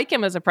we like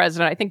him as a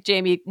president. I think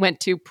Jamie went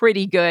to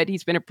pretty good.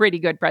 He's been a pretty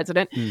good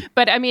president.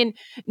 But I mean,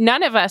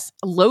 none of us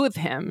loathe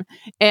him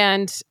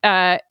and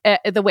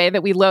the way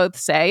that we loathe,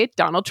 say,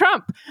 Donald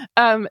Trump.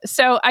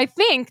 So I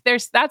think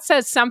that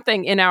says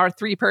something in our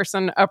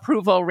 3-person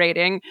approval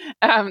rating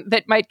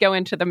that might go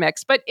into the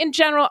mix. But in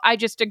general, I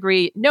just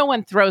agree. No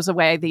one throws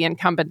away the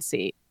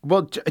incumbency.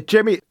 Well,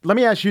 Jamie, let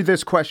me ask you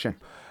this question.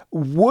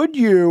 Would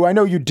you, I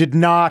know you did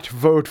not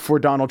vote for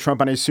Donald Trump,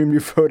 and I assume you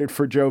voted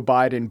for Joe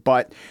Biden,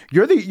 but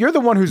you're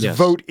the one whose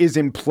vote is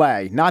in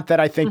play. Not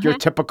that I think you're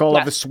typical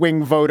of a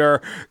swing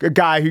voter, a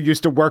guy who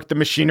used to work the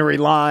machinery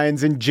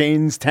lines in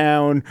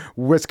Jamestown,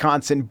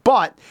 Wisconsin.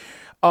 But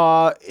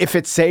if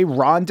it's, say,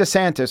 Ron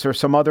DeSantis or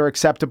some other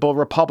acceptable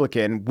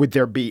Republican, would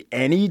there be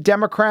any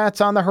Democrats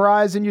on the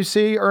horizon you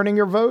see earning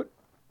your vote?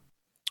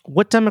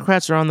 What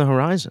Democrats are on the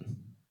horizon?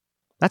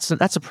 That's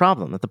a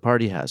problem that the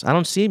party has. I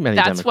don't see many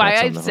Democrats on the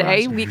horizon. That's why I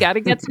say we got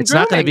to get some It's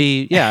not going to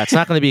be, it's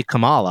not going to be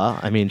Kamala.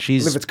 I mean, if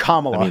it's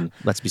Kamala. I mean,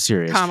 let's be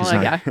serious.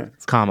 Kamala,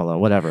 It's Kamala,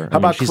 whatever. How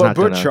about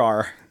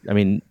Klobuchar? I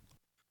mean,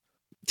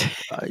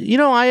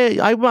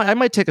 I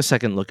might take a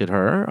second look at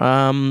her.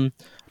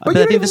 But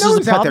I think this is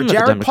the problem.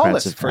 Jared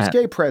Polis, first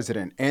gay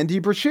president.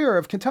 Andy Beshear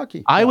of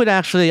Kentucky.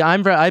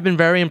 I've been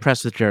very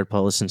impressed with Jared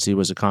Polis since he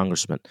was a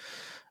congressman.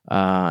 If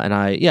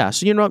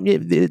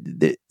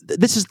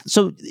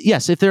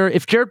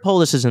Jared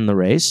Polis is in the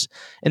race,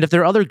 and if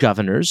there are other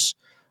governors,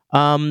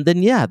 then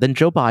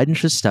Joe Biden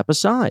should step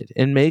aside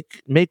and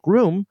make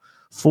room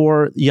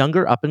for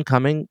younger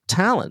up-and-coming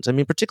talent. I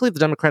mean, particularly the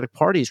Democratic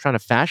Party is trying to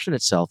fashion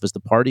itself as the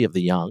party of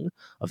the young,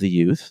 of the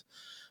youth.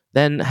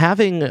 Then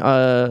having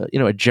a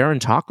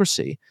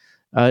gerontocracy,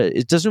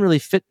 it doesn't really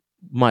fit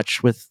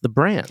much with the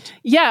brand.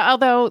 Yeah,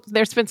 although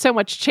there's been so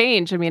much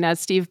change. I mean, as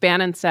Steve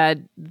Bannon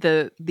said,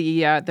 the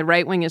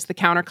right wing is the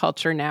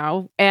counterculture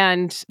now,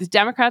 and the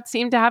Democrats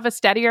seem to have a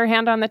steadier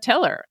hand on the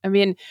tiller. I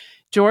mean,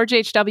 George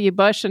H.W.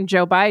 Bush and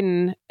Joe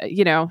Biden,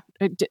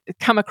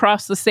 come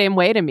across the same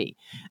way to me.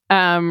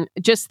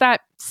 Just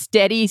that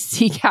steady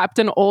sea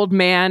captain, old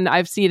man,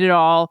 I've seen it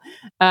all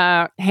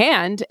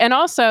hand. And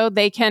also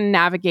they can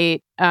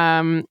navigate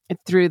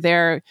through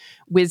their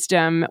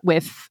wisdom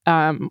with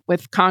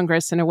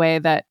Congress in a way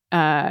that,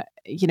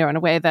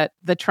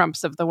 the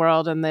Trumps of the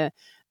world and the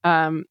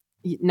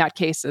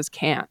nutcases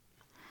can't.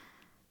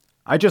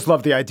 I just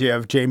love the idea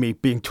of Jamie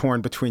being torn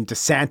between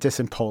DeSantis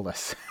and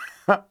Polis.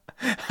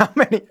 How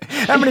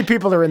many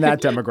people are in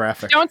that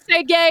demographic? Don't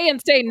say gay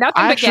and say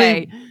nothing but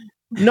gay.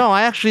 No,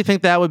 I actually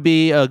think that would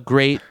be a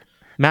great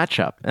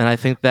matchup, and I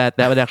think that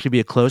would actually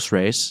be a close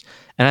race.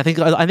 And I think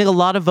a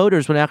lot of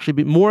voters would actually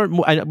be more.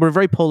 We're a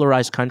very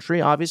polarized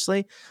country,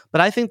 obviously,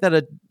 but I think that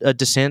a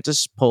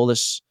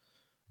DeSantis-Polis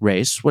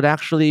race would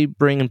actually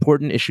bring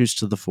important issues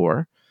to the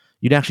fore.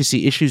 You'd actually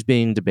see issues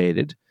being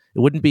debated. It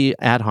wouldn't be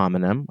ad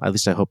hominem. At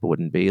least I hope it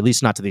wouldn't be. At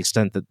least not to the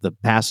extent that the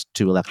past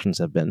two elections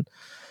have been.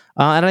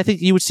 And I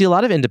think you would see a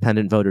lot of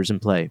independent voters in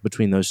play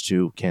between those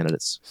two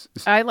candidates.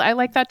 I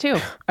like that too.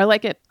 I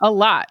like it a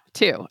lot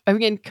too. I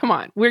mean, come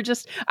on.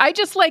 I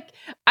just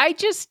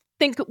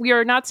think we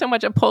are not so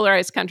much a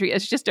polarized country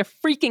as just a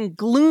freaking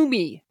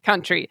gloomy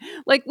country.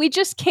 Like, we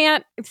just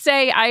can't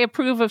say I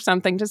approve of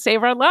something to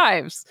save our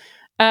lives.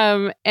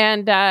 And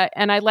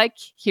I like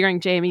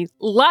hearing Jamie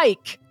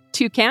like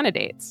two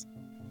candidates.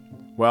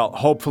 Well,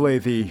 hopefully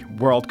the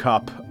World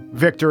Cup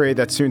victory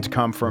that's soon to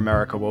come for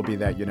America will be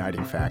that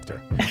uniting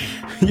factor.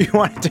 You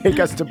want to take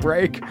us to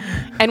break?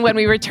 And when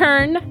we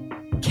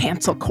return,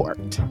 cancel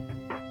court.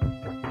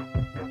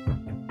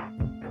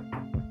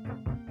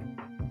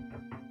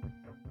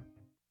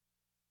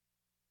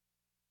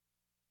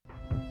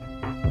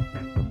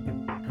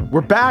 We're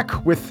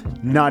back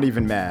with Not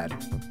Even Mad.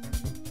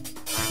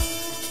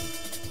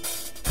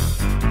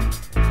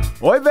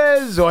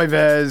 Oives,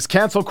 oives,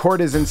 cancel court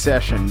is in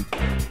session.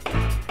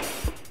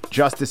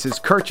 Justices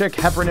Kirchhoff,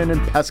 Heffernan,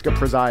 and Pesca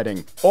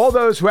presiding. All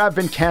those who have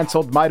been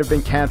canceled, might have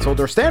been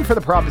canceled, or stand for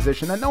the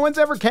proposition that no one's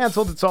ever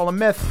canceled, it's all a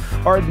myth,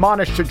 are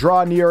admonished to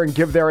draw near and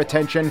give their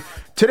attention.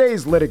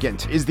 Today's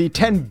litigant is the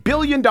 $10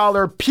 billion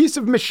piece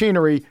of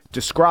machinery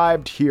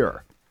described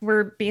here.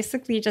 We're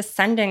basically just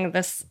sending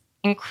this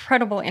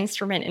incredible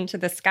instrument into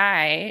the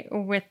sky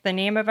with the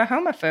name of a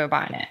homophobe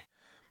on it.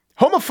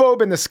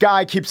 Homophobe in the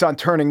Sky keeps on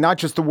turning, not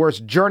just the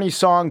worst Journey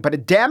song, but a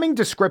damning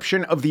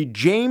description of the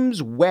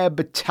James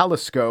Webb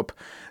telescope.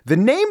 The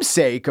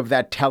namesake of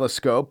that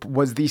telescope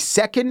was the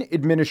second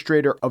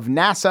administrator of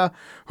NASA,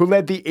 who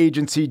led the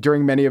agency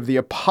during many of the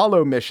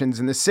Apollo missions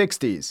in the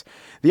 60s.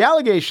 The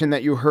allegation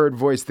that you heard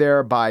voiced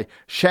there by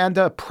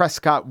Shanda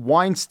Prescott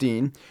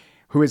Weinstein,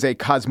 who is a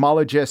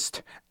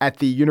cosmologist at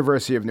the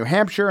University of New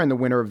Hampshire and the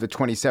winner of the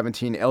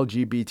 2017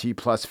 LGBT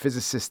plus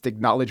Physicist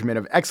Acknowledgement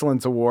of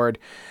Excellence Award.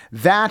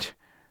 That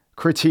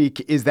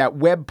critique is that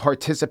Webb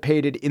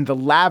participated in the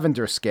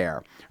Lavender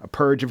Scare, a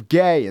purge of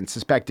gay and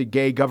suspected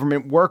gay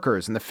government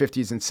workers in the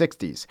 50s and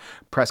 60s.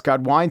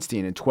 Prescott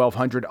Weinstein and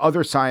 1,200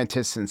 other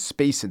scientists and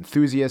space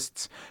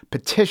enthusiasts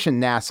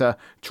petitioned NASA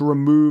to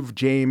remove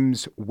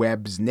James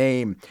Webb's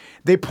name.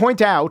 They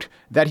point out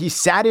that he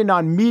sat in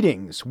on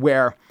meetings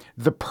where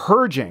the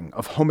purging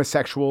of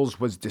homosexuals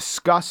was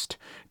discussed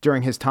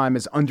during his time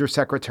as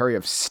Undersecretary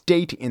of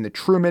State in the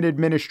Truman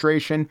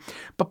administration.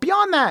 But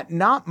beyond that,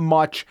 not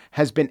much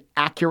has been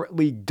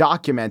accurately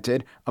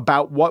documented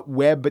about what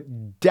Webb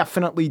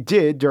definitely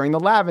did during the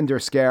Lavender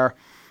Scare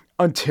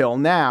until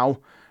now.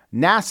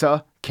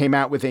 NASA came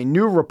out with a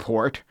new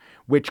report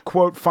which,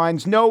 quote,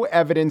 finds no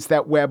evidence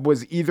that Webb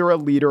was either a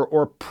leader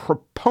or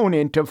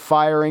proponent of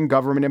firing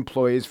government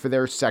employees for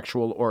their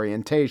sexual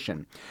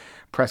orientation.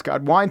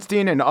 Prescott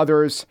Weinstein and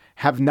others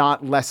have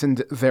not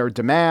lessened their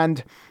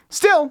demand.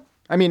 Still,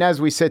 I mean, as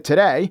we sit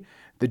today,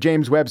 the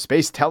James Webb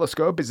Space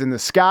Telescope is in the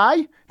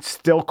sky. It's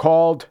still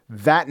called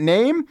that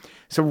name.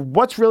 So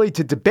what's really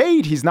to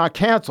debate? He's not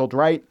canceled,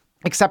 right?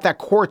 Except that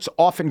courts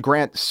often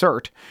grant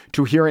cert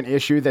to hear an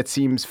issue that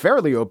seems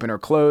fairly open or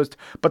closed,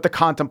 but the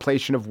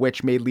contemplation of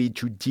which may lead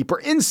to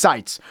deeper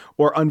insights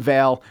or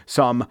unveil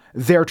some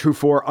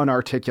theretofore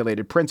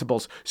unarticulated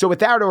principles. So with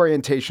that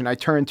orientation, I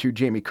turn to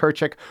Jamie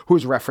Kirchhoff,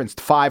 who's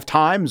referenced 5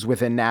 times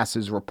within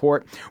NASA's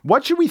report.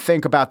 What should we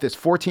think about this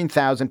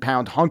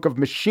 14,000-pound hunk of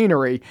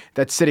machinery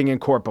that's sitting in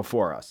court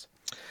before us?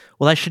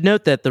 Well, I should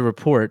note that the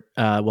report,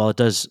 while it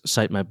does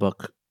cite my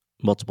book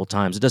multiple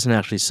times, it doesn't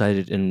actually cite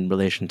it in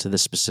relation to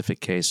this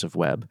specific case of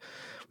Webb,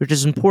 which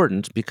is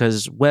important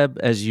because Webb,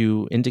 as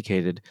you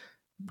indicated,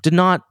 did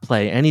not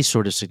play any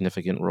sort of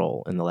significant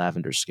role in the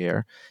Lavender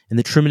Scare. In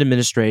the Truman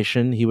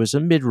administration, he was a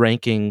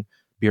mid-ranking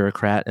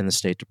bureaucrat in the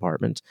State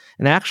Department.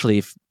 And actually,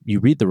 if you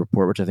read the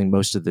report, which I think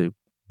most of the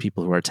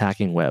people who are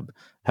attacking Webb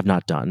have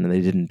not done, and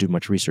they didn't do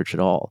much research at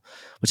all.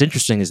 What's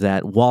interesting is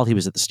that while he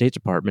was at the State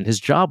Department, his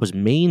job was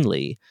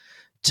mainly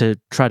to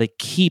try to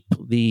keep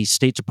the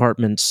State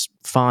Department's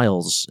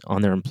files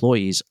on their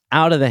employees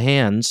out of the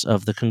hands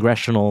of the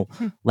congressional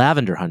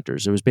lavender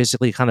hunters. It was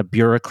basically kind of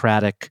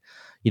bureaucratic,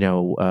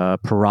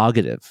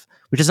 prerogative,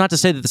 which is not to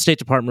say that the State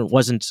Department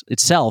wasn't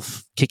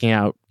itself kicking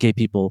out gay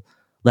people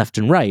left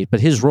and right, but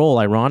his role,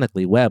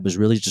 ironically, Webb, was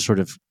really to sort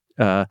of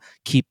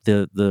keep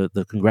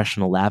the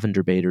congressional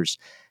lavender baiters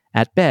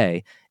at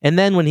bay. And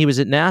then when he was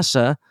at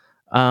NASA,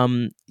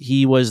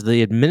 he was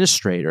the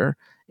administrator,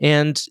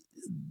 and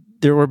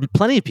there were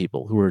plenty of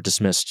people who were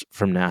dismissed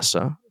from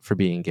NASA for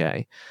being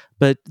gay,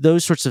 but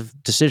those sorts of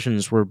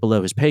decisions were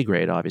below his pay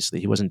grade, obviously.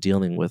 He wasn't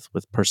dealing with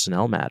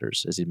personnel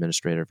matters as the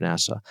administrator of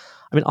NASA.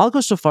 I mean, I'll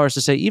go so far as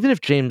to say, even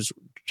if James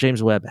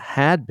Webb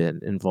had been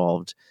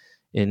involved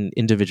in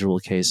individual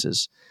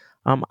cases,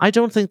 I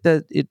don't think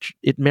that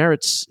it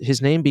merits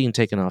his name being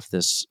taken off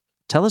this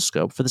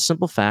telescope for the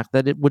simple fact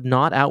that it would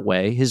not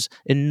outweigh his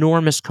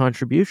enormous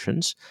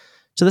contributions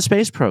to the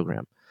space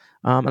program.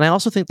 And I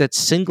also think that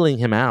singling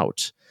him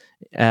out,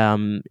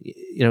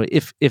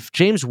 if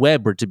James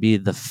Webb were to be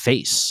the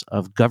face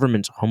of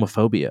government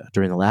homophobia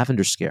during the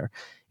Lavender Scare,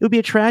 it would be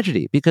a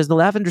tragedy, because the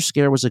Lavender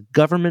Scare was a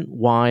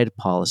government-wide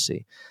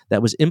policy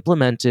that was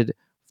implemented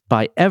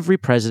by every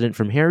president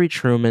from Harry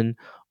Truman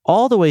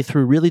all the way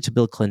through really to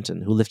Bill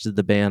Clinton, who lifted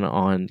the ban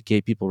on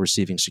gay people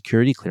receiving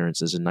security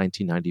clearances in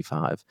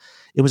 1995.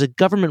 It was a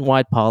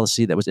government-wide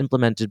policy that was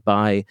implemented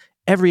by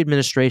every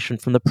administration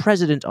from the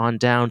president on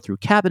down through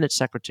cabinet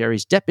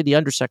secretaries, deputy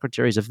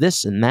undersecretaries of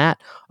this and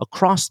that,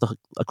 across the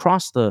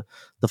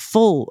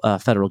full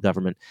federal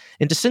government.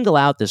 And to single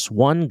out this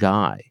one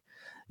guy,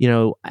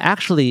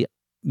 actually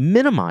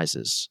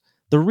minimizes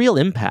the real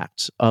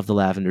impact of the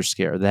Lavender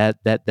Scare that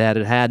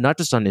it had, not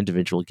just on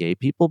individual gay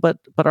people, but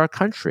our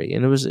country.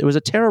 And it was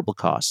a terrible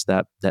cost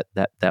that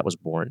was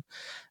borne.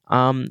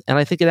 And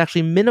I think it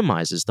actually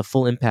minimizes the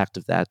full impact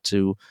of that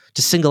to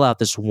single out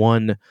this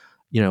one,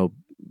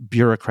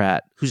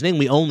 bureaucrat whose name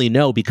we only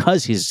know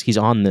because he's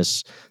on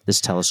this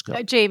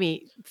telescope.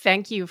 Jamie,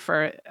 thank you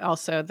for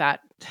also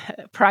that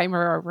primer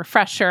or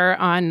refresher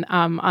on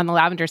the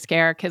Lavender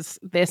Scare, because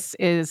this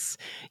is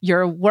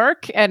your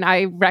work, and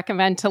I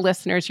recommend to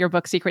listeners your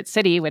book Secret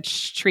City,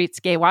 which treats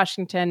gay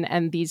Washington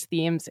and these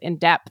themes in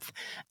depth.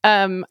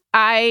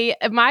 My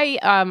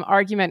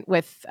argument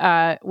with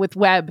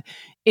Webb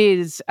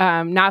is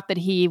not that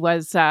he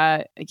was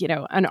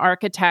an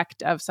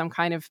architect of some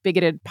kind of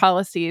bigoted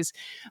policies,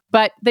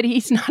 but that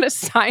he's not a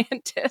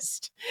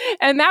scientist.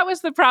 And that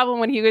was the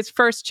problem when he was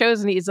first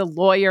chosen. He's a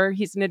lawyer,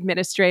 he's an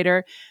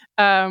administrator,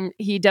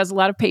 he does a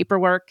lot of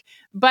paperwork.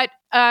 But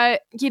I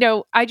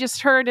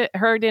just heard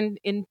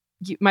in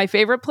my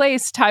favorite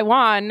place,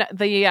 Taiwan,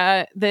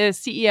 the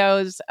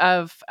CEOs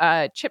of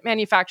chip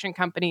manufacturing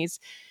companies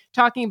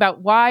talking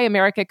about why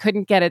America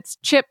couldn't get its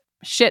chip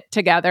shit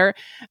together,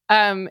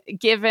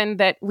 given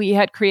that we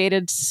had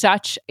created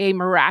such a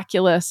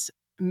miraculous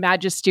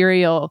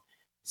magisterial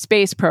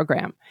space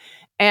program.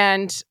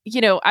 And,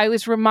 I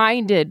was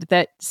reminded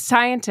that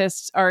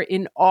scientists are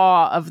in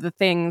awe of the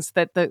things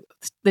that the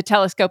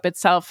telescope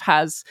itself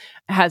has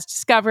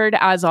discovered,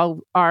 as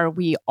are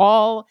we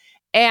all.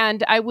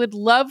 And I would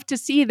love to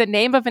see the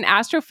name of an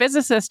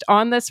astrophysicist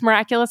on this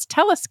miraculous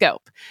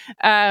telescope.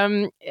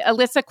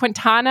 Alyssa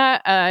Quintana,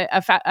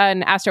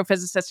 an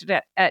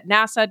astrophysicist at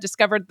NASA,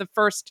 discovered the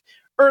first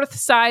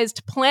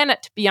Earth-sized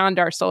planet beyond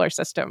our solar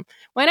system.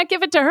 Why not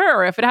give it to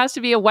her? If it has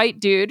to be a white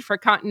dude for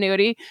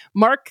continuity,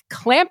 Mark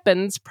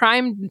Clampin's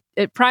prime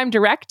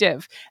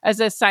directive as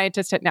a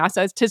scientist at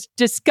NASA is to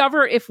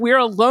discover if we're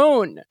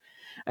alone.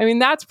 I mean,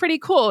 that's pretty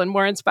cool and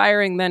more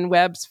inspiring than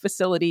Webb's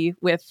facility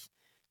with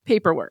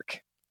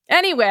paperwork.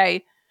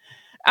 Anyway,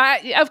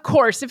 of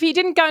course, if he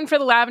didn't gun for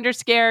the Lavender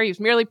Scare, he was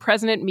merely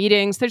present at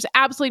meetings. There's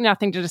absolutely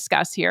nothing to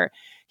discuss here.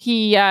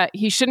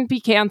 He shouldn't be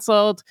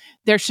canceled.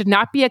 There should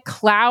not be a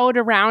cloud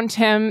around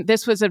him.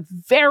 This was a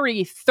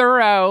very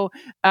thorough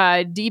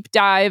deep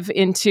dive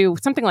into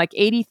something like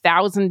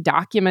 80,000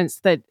 documents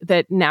that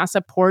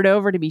NASA poured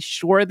over to be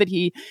sure that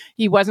he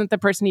wasn't the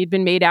person he'd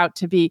been made out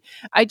to be.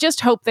 I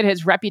just hope that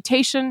his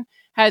reputation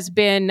has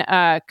been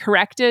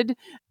corrected.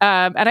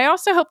 And I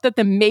also hope that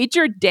the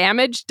major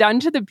damage done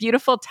to the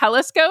beautiful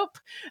telescope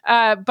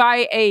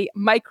by a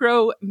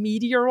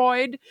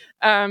micrometeoroid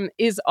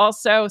is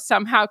also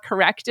somehow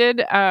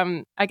corrected.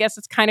 I guess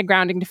it's kind of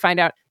grounding to find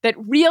out that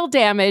real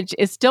damage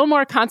is still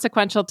more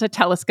consequential to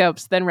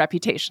telescopes than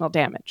reputational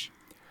damage.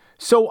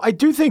 So I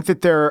do think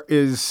that there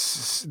is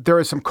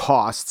some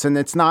costs, and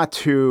it's not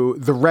to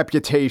the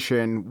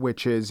reputation,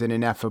 which is an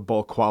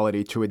ineffable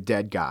quality to a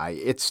dead guy.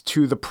 It's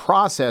to the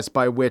process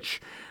by which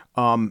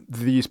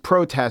these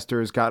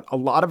protesters got a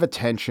lot of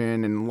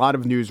attention and a lot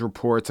of news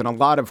reports and a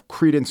lot of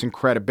credence and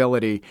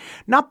credibility,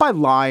 not by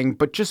lying,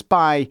 but just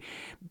by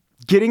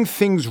getting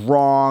things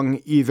wrong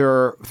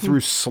either through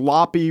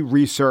sloppy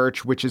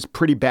research, which is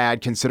pretty bad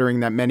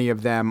considering that many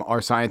of them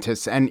are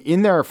scientists. And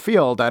in their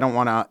field, I don't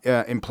want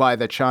to imply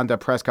that Shonda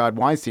Prescott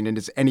Weinstein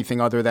is anything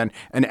other than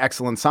an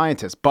excellent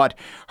scientist. But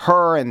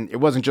her, and it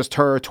wasn't just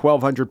her,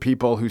 1,200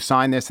 people who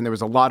signed this, and there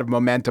was a lot of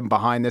momentum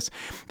behind this.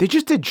 They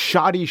just did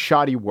shoddy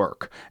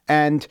work.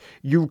 And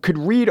you could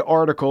read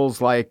articles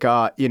like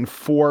in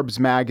Forbes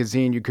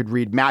magazine, you could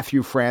read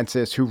Matthew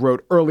Francis, who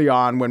wrote early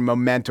on when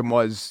momentum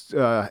was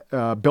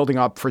building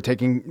up for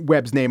taking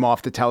Webb's name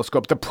off the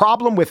telescope. The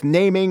problem with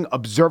naming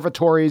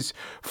observatories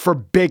for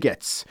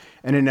bigots.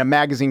 And in a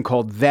magazine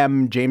called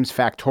Them, James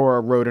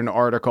Factora wrote an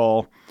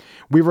article.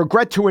 We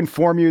regret to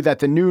inform you that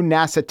the new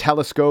NASA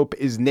telescope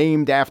is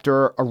named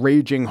after a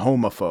raging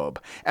homophobe.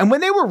 And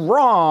when they were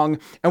wrong,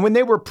 and when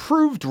they were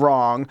proved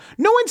wrong,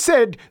 no one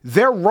said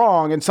they're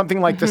wrong. And something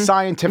like the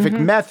scientific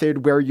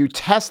method where you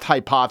test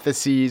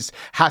hypotheses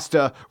has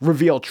to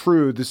reveal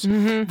truths.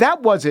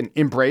 That wasn't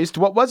embraced.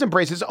 What was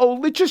embraced is,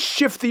 let's just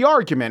shift the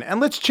argument and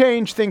let's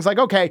change things like,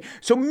 okay,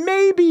 so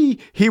maybe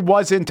he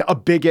wasn't a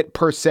bigot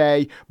per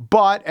se,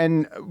 but,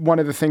 and one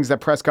of the things that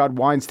Prescott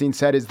Weinstein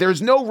said is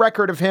there's no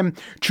record of him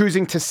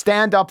choosing to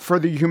stand up for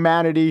the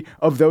humanity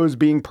of those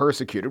being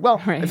persecuted.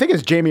 Well, I think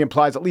as Jamie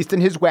implies, at least in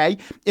his way,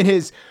 in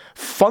his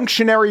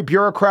functionary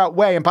bureaucrat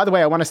way. And by the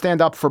way, I want to stand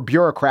up for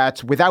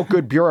bureaucrats. Without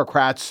good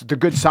bureaucrats, the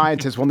good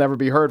scientists will never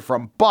be heard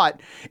from.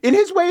 But in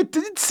his way, it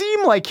did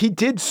seem like he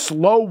did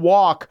slow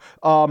walk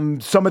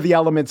some of the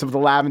elements of the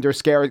lavender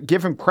scare.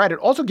 Give him credit.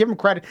 Also give him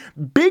credit.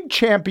 Big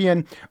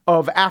champion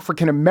of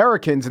African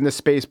Americans in the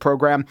space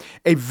program.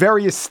 A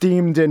very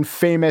esteemed and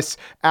famous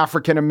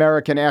African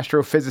American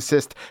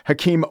astrophysicist,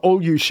 Hakeem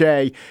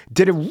Oluseyi,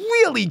 did a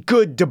really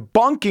good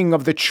debunking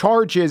of the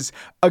charges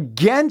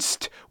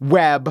against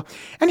Webb.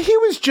 And he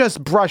was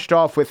just brushed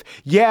off with,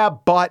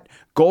 but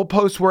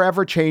goalposts were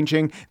ever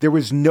changing. There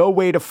was no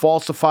way to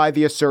falsify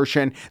the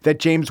assertion that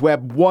James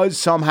Webb was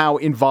somehow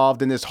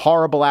involved in this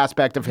horrible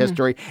aspect of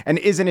history. And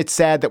isn't it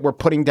sad that we're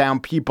putting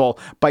down people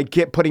by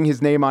putting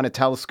his name on a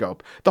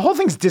telescope? The whole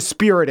thing's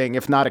dispiriting,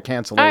 if not a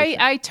cancellation.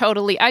 I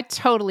totally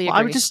agree.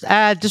 I would just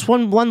add just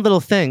one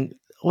little thing.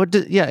 I'm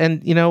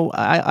going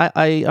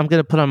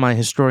to put on my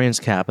historian's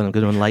cap and I'm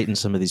going to enlighten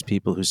some of these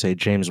people who say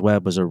James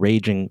Webb was a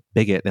raging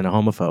bigot and a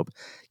homophobe.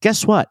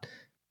 Guess what?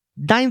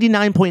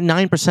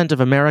 99.9% of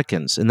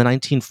Americans in the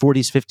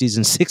 1940s, 50s,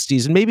 and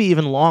 60s, and maybe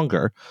even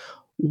longer,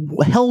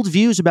 held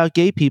views about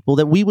gay people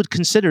that we would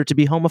consider to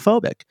be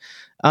homophobic.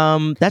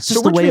 That's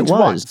just the way it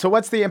was. What? So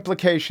what's the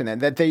implication then?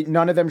 That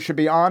none of them should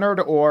be honored,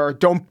 or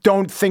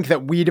don't think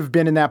that we'd have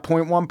been in that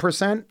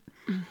 0.1%?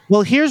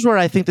 Well, here's where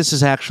I think this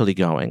is actually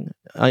going.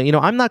 I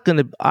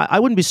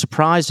wouldn't be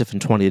surprised if in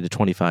 20 to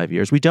 25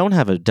 years, we don't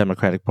have a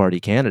Democratic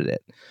Party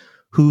candidate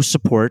who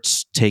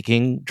supports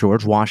taking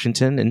George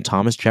Washington and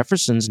Thomas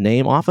Jefferson's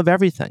name off of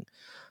everything.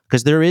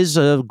 Because there is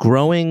a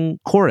growing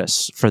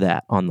chorus for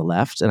that on the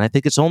left. And I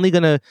think it's only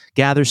going to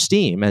gather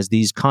steam as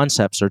these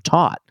concepts are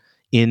taught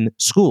in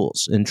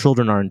schools and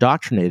children are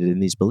indoctrinated in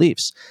these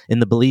beliefs, in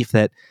the belief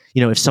that,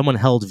 if someone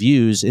held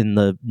views in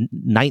the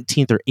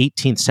 19th or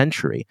 18th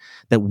century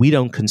that we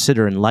don't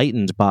consider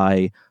enlightened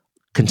by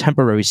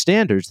contemporary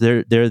standards,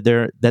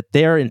 that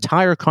their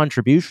entire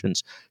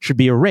contributions should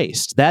be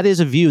erased. That is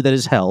a view that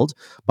is held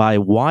by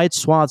wide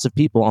swaths of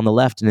people on the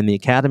left and in the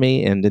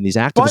academy and in these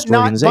activist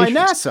organizations. But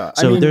not by NASA.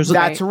 So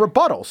that's a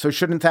rebuttal. So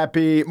shouldn't that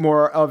be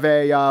more of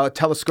a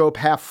telescope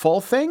half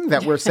full thing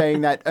that we're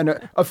saying that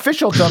an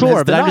official has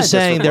Sure, but I'm just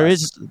saying there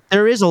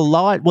is a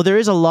lot. Well, there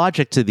is a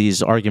logic to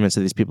these arguments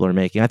that these people are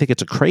making. I think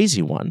it's a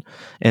crazy one,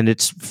 and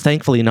it's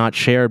thankfully not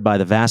shared by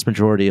the vast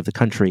majority of the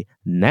country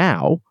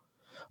now.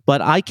 But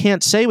I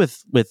can't say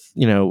with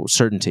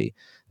certainty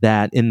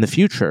that in the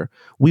future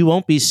we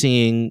won't be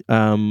seeing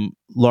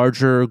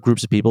larger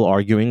groups of people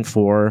arguing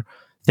for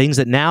things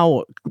that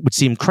now would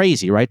seem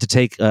crazy, right? To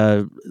take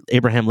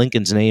Abraham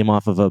Lincoln's name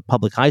off of a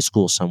public high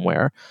school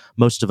somewhere.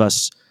 Most of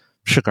us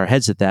shook our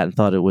heads at that and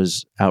thought it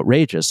was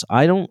outrageous.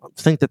 I don't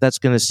think that that's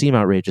going to seem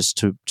outrageous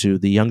to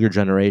the younger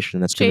generation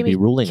that's going to be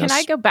ruling us. Can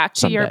I go back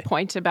to someday. your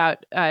point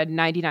about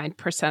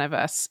 99% of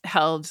us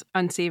held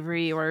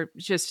unsavory or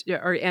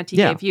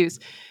anti-gay views?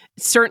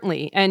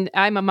 Certainly, and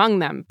I'm among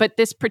them. But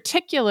this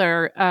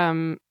particular,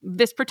 I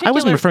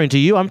wasn't referring to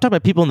you. I'm talking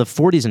about people in the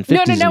 40s and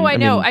 50s. No,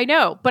 I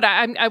know. But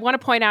I want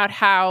to point out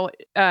how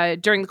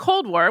during the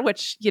Cold War,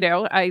 which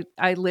I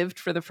lived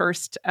for the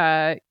first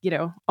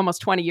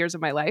almost 20 years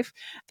of my life,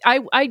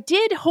 I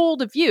did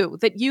hold a view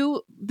that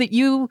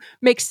you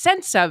make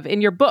sense of in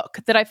your book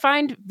that I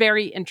find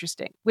very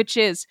interesting, which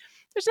is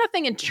there's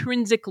nothing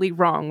intrinsically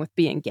wrong with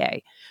being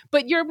gay,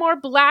 but you're more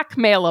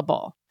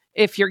blackmailable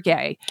if you're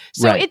gay.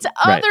 So it's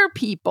other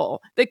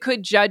people that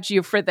could judge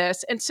you for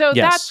this. And so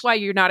that's why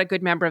you're not a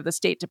good member of the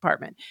State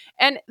Department.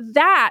 And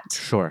that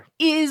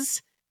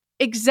is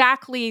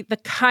exactly the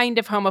kind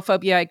of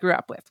homophobia I grew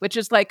up with, which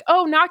is like,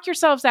 knock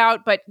yourselves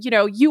out, but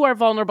you are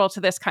vulnerable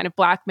to this kind of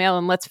blackmail,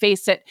 and let's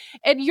face it.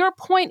 And your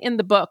point in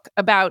the book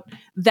about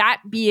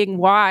that being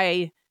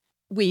why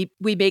we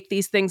make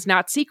these things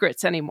not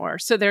secrets anymore,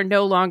 so they're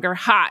no longer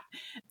hot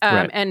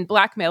Right. and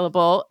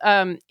blackmailable,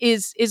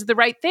 is the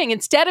right thing,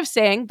 instead of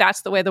saying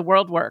that's the way the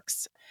world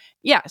works.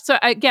 Yeah. So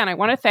again, I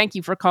want to thank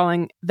you for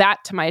calling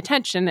that to my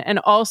attention, and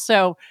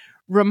also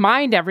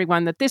remind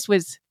everyone that this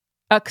was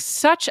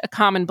such a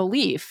common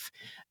belief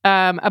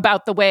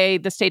about the way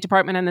the State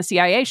Department and the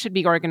CIA should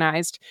be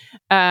organized,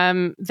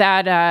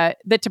 that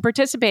to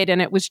participate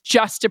in it was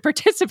just to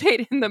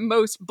participate in the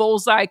most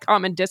bullseye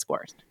common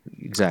discourse.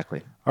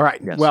 Exactly. All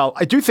right. Yes. Well,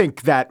 I do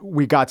think that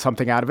we got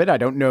something out of it. I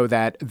don't know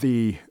that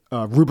the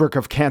rubric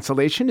of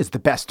cancellation is the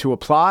best to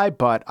apply,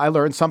 but I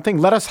learned something.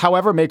 Let us,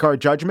 however, make our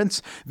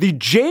judgments. The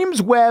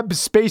James Webb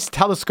Space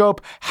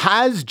Telescope,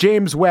 has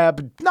James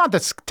Webb, not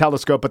the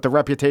telescope, but the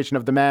reputation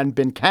of the man,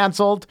 been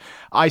canceled?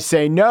 I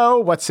say no.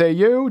 What say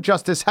you,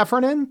 Justice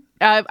Heffernan?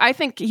 I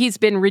think he's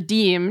been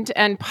redeemed,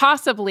 and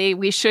possibly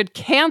we should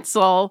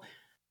cancel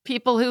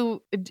people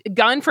who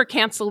gun for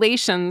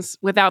cancellations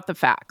without the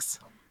facts.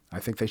 I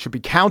think they should be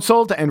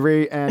counseled and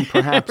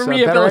perhaps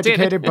better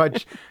educated.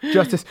 But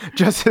Justice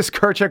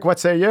Kirchhoff, what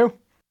say you?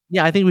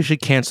 Yeah, I think we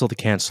should cancel the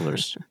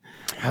cancelers.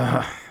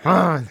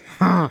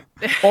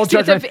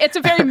 It's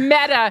a very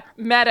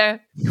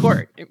meta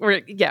court.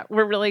 We're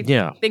really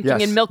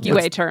thinking in Milky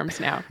Way terms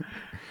now.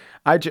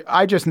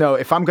 I just know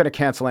if I'm going to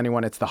cancel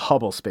anyone, it's the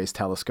Hubble Space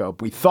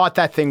Telescope. We thought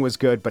that thing was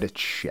good, but it's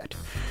shit.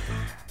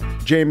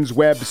 James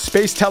Webb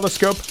Space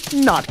Telescope,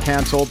 not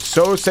canceled.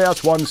 So say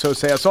us one, so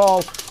say us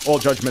all. All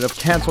judgment of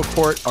cancel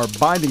court are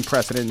binding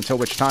precedent until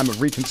which time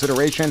of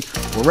reconsideration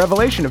or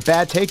revelation of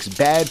bad takes,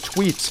 bad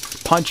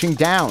tweets, punching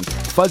down,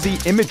 fuzzy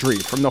imagery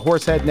from the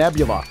Horsehead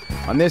Nebula.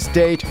 On this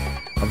date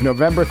of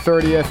November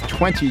 30th,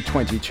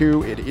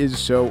 2022, it is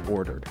so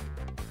ordered.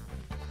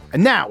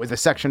 And now is a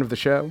section of the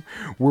show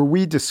where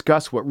we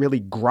discuss what really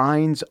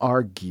grinds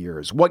our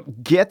gears,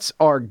 what gets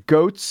our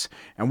goats,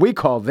 and we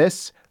call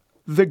this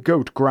the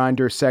Goat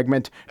Grinder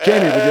segment.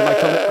 Jamie, would you like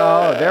to...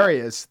 Oh, there he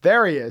is.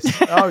 There he is.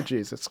 Oh,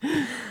 Jesus.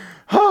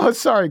 Oh,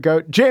 sorry,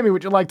 Goat. Jamie,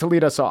 would you like to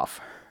lead us off?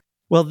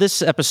 Well,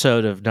 this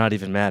episode of Not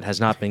Even Mad has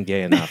not been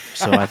gay enough,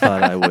 so I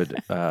thought I would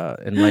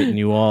enlighten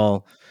you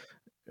all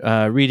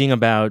reading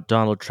about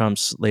Donald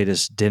Trump's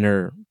latest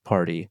dinner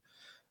party.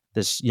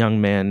 This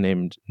young man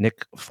named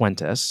Nick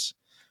Fuentes,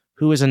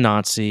 who is a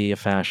Nazi, a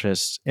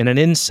fascist, and an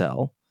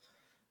incel.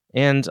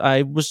 And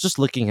I was just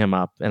looking him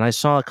up, and I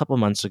saw a couple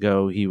months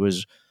ago he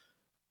was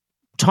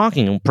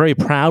talking very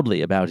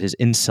proudly about his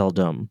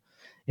inceldom.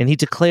 And he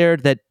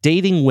declared that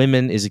dating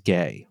women is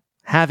gay.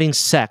 Having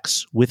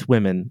sex with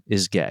women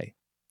is gay.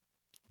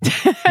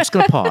 I'm just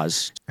going to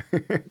pause.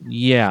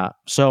 Yeah.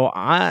 So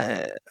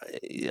all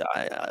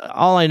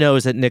I know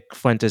is that Nick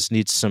Fuentes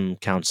needs some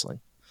counseling.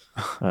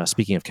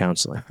 Speaking of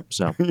counseling,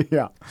 so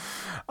yeah,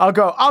 I'll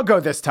go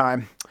this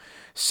time.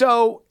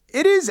 So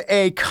it is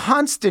a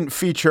constant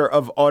feature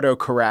of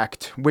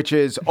autocorrect, which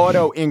is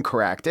auto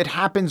incorrect. It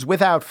happens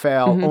without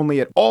fail, only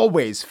it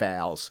always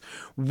fails.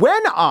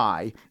 When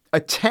I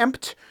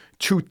attempt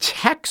to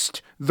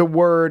text the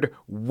word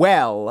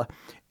well,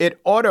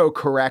 it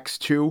autocorrects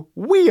to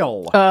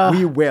wheel.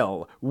 We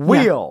will.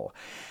 Wheel.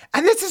 Yeah.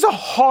 And this is a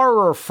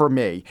horror for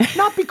me,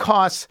 not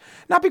because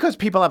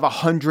people have a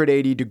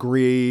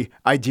 180-degree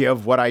idea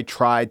of what I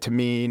tried to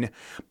mean,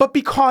 but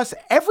because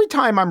every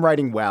time I'm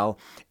writing well,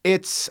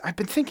 I've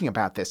been thinking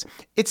about this.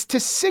 It's to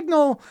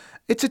signal,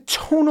 it's a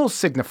tonal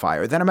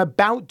signifier that I'm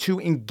about to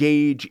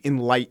engage in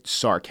light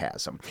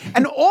sarcasm.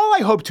 And all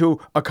I hope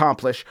to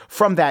accomplish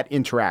from that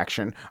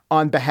interaction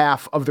on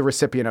behalf of the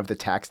recipient of the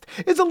text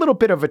is a little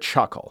bit of a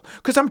chuckle,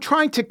 because I'm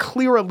trying to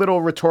clear a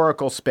little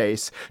rhetorical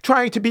space,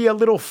 trying to be a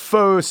little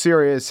faux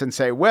serious and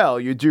say, well,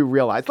 you do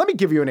realize. Let me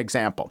give you an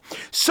example.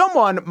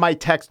 Someone might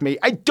text me,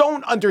 I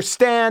don't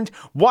understand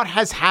what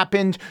has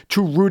happened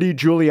to Rudy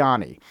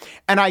Giuliani.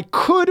 And I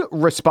could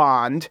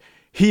respond,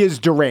 he is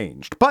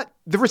deranged. But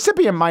the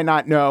recipient might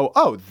not know,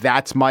 oh,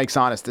 that's Mike's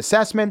honest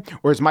assessment,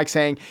 or is Mike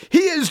saying, he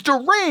is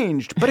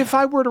deranged? But if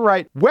I were to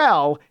write,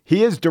 well,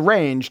 he is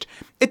deranged,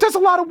 it does a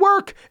lot of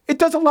work. It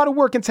does a lot of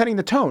work in setting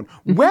the tone.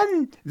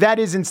 When that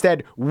is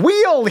instead,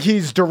 wheel,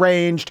 he's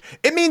deranged,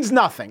 it means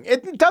nothing.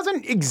 It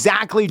doesn't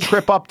exactly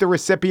trip up the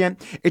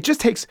recipient. It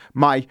just takes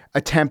my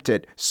attempt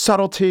at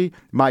subtlety,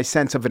 my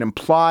sense of an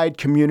implied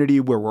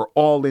community where we're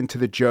all into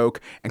the joke,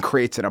 and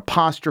creates an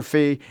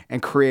apostrophe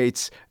and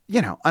creates,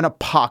 an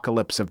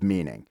apocalypse of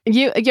meaning.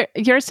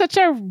 You're such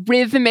a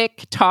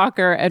rhythmic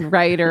talker and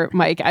writer,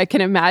 Mike. I can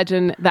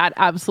imagine that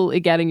absolutely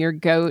getting your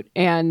goat.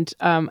 And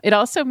it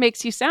also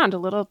makes you sound a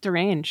little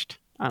deranged,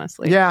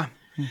 honestly. Yeah.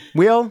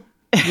 Will,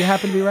 you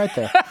happen to be right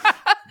there.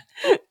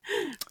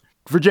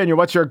 Virginia,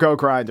 what's your goat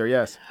grinder?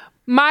 Yes.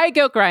 My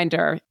goat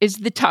grinder is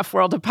the tough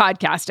world of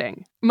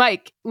podcasting.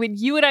 Mike, when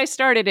you and I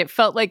started, it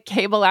felt like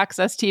cable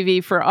access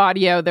TV for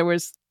audio. There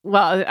was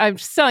well, I'm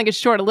selling it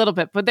short a little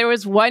bit, but there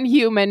was one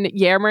human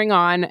yammering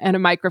on and a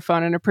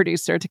microphone and a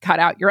producer to cut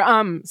out your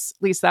ums.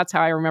 At least that's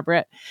how I remember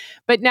it.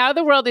 But now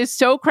the world is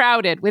so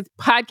crowded with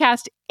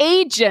podcast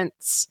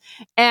agents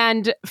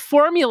and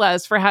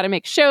formulas for how to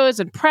make shows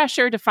and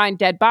pressure to find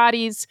dead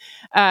bodies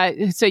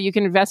so you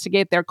can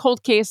investigate their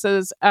cold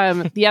cases.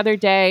 The other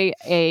day,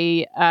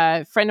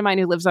 a friend of mine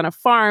who lives on a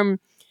farm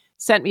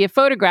sent me a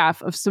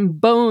photograph of some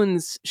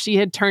bones she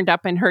had turned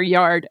up in her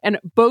yard. And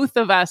both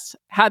of us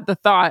had the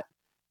thought,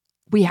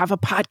 we have a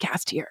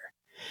podcast here.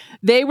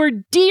 They were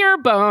deer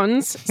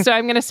bones. So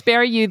I'm going to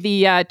spare you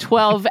the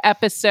 12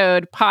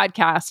 episode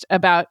podcast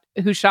about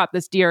who shot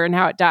this deer and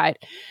how it died.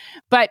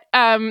 But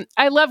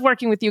I love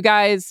working with you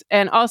guys.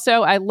 And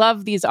also I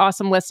love these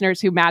awesome listeners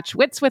who match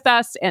wits with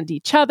us and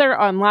each other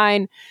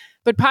online.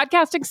 But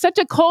podcasting's such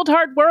a cold,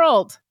 hard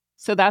world.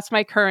 So that's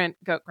my current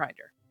goat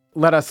grinder.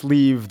 Let us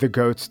leave the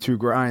goats to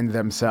grind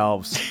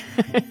themselves.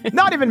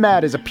 Not Even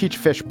Mad is a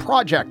Peachfish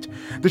project.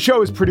 The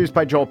show is produced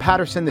by Joel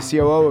Patterson. The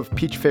COO of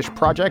Peachfish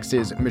Projects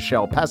is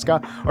Michelle Pesca.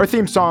 Our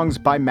theme songs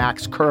by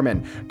Max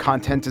Kerman.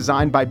 Content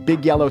designed by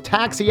Big Yellow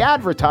Taxi.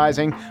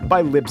 Advertising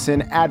by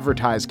Libsyn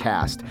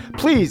AdvertiseCast.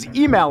 Please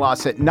email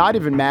us at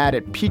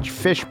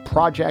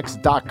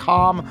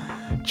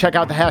notevenmad@peachfishprojects.com. Check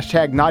out the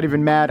hashtag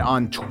 #NotEvenMad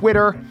on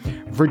Twitter.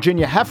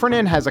 Virginia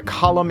Heffernan has a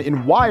column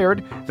in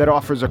Wired that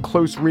offers a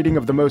close reading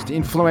of the most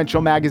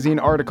influential magazine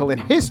article in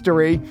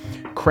history,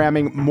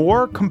 cramming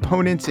more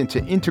components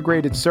into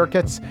integrated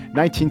circuits,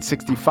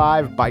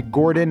 1965 by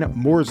Gordon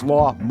Moore's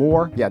Law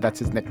Moore. Yeah, that's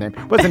his nickname.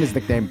 Wasn't his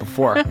nickname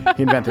before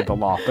he invented the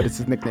law, but it's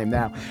his nickname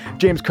now.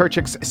 James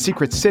Kirchick's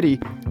Secret City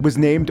was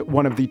named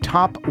one of the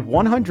top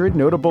 100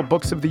 notable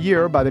books of the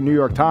year by the New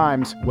York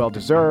Times. Well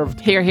deserved.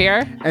 Hear,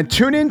 hear. And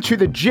tune in to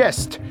The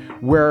Gist,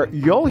 where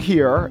you'll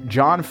hear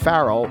John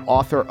Farrell,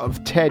 author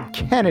of Ted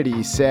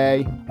Kennedy,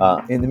 say,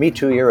 in the Me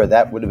Too era,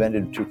 that would have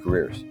ended 2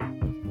 careers.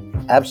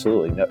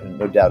 Absolutely,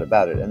 no doubt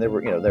about it. And there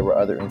were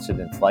other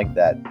incidents like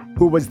that.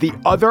 Who was the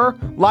other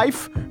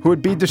life who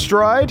would be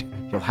destroyed?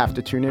 You'll have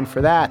to tune in for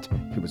that.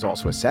 He was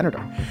also a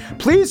senator.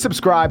 Please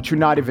subscribe to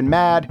Not Even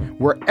Mad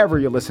wherever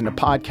you listen to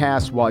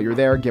podcasts. While you're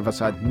there, give us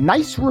a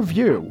nice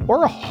review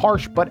or a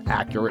harsh but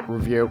accurate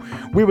review.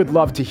 We would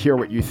love to hear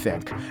what you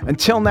think.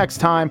 Until next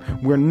time,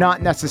 we're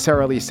not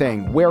necessarily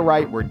saying we're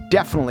right. We're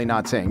definitely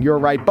not saying you're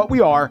right, but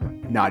we are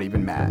not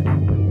even mad.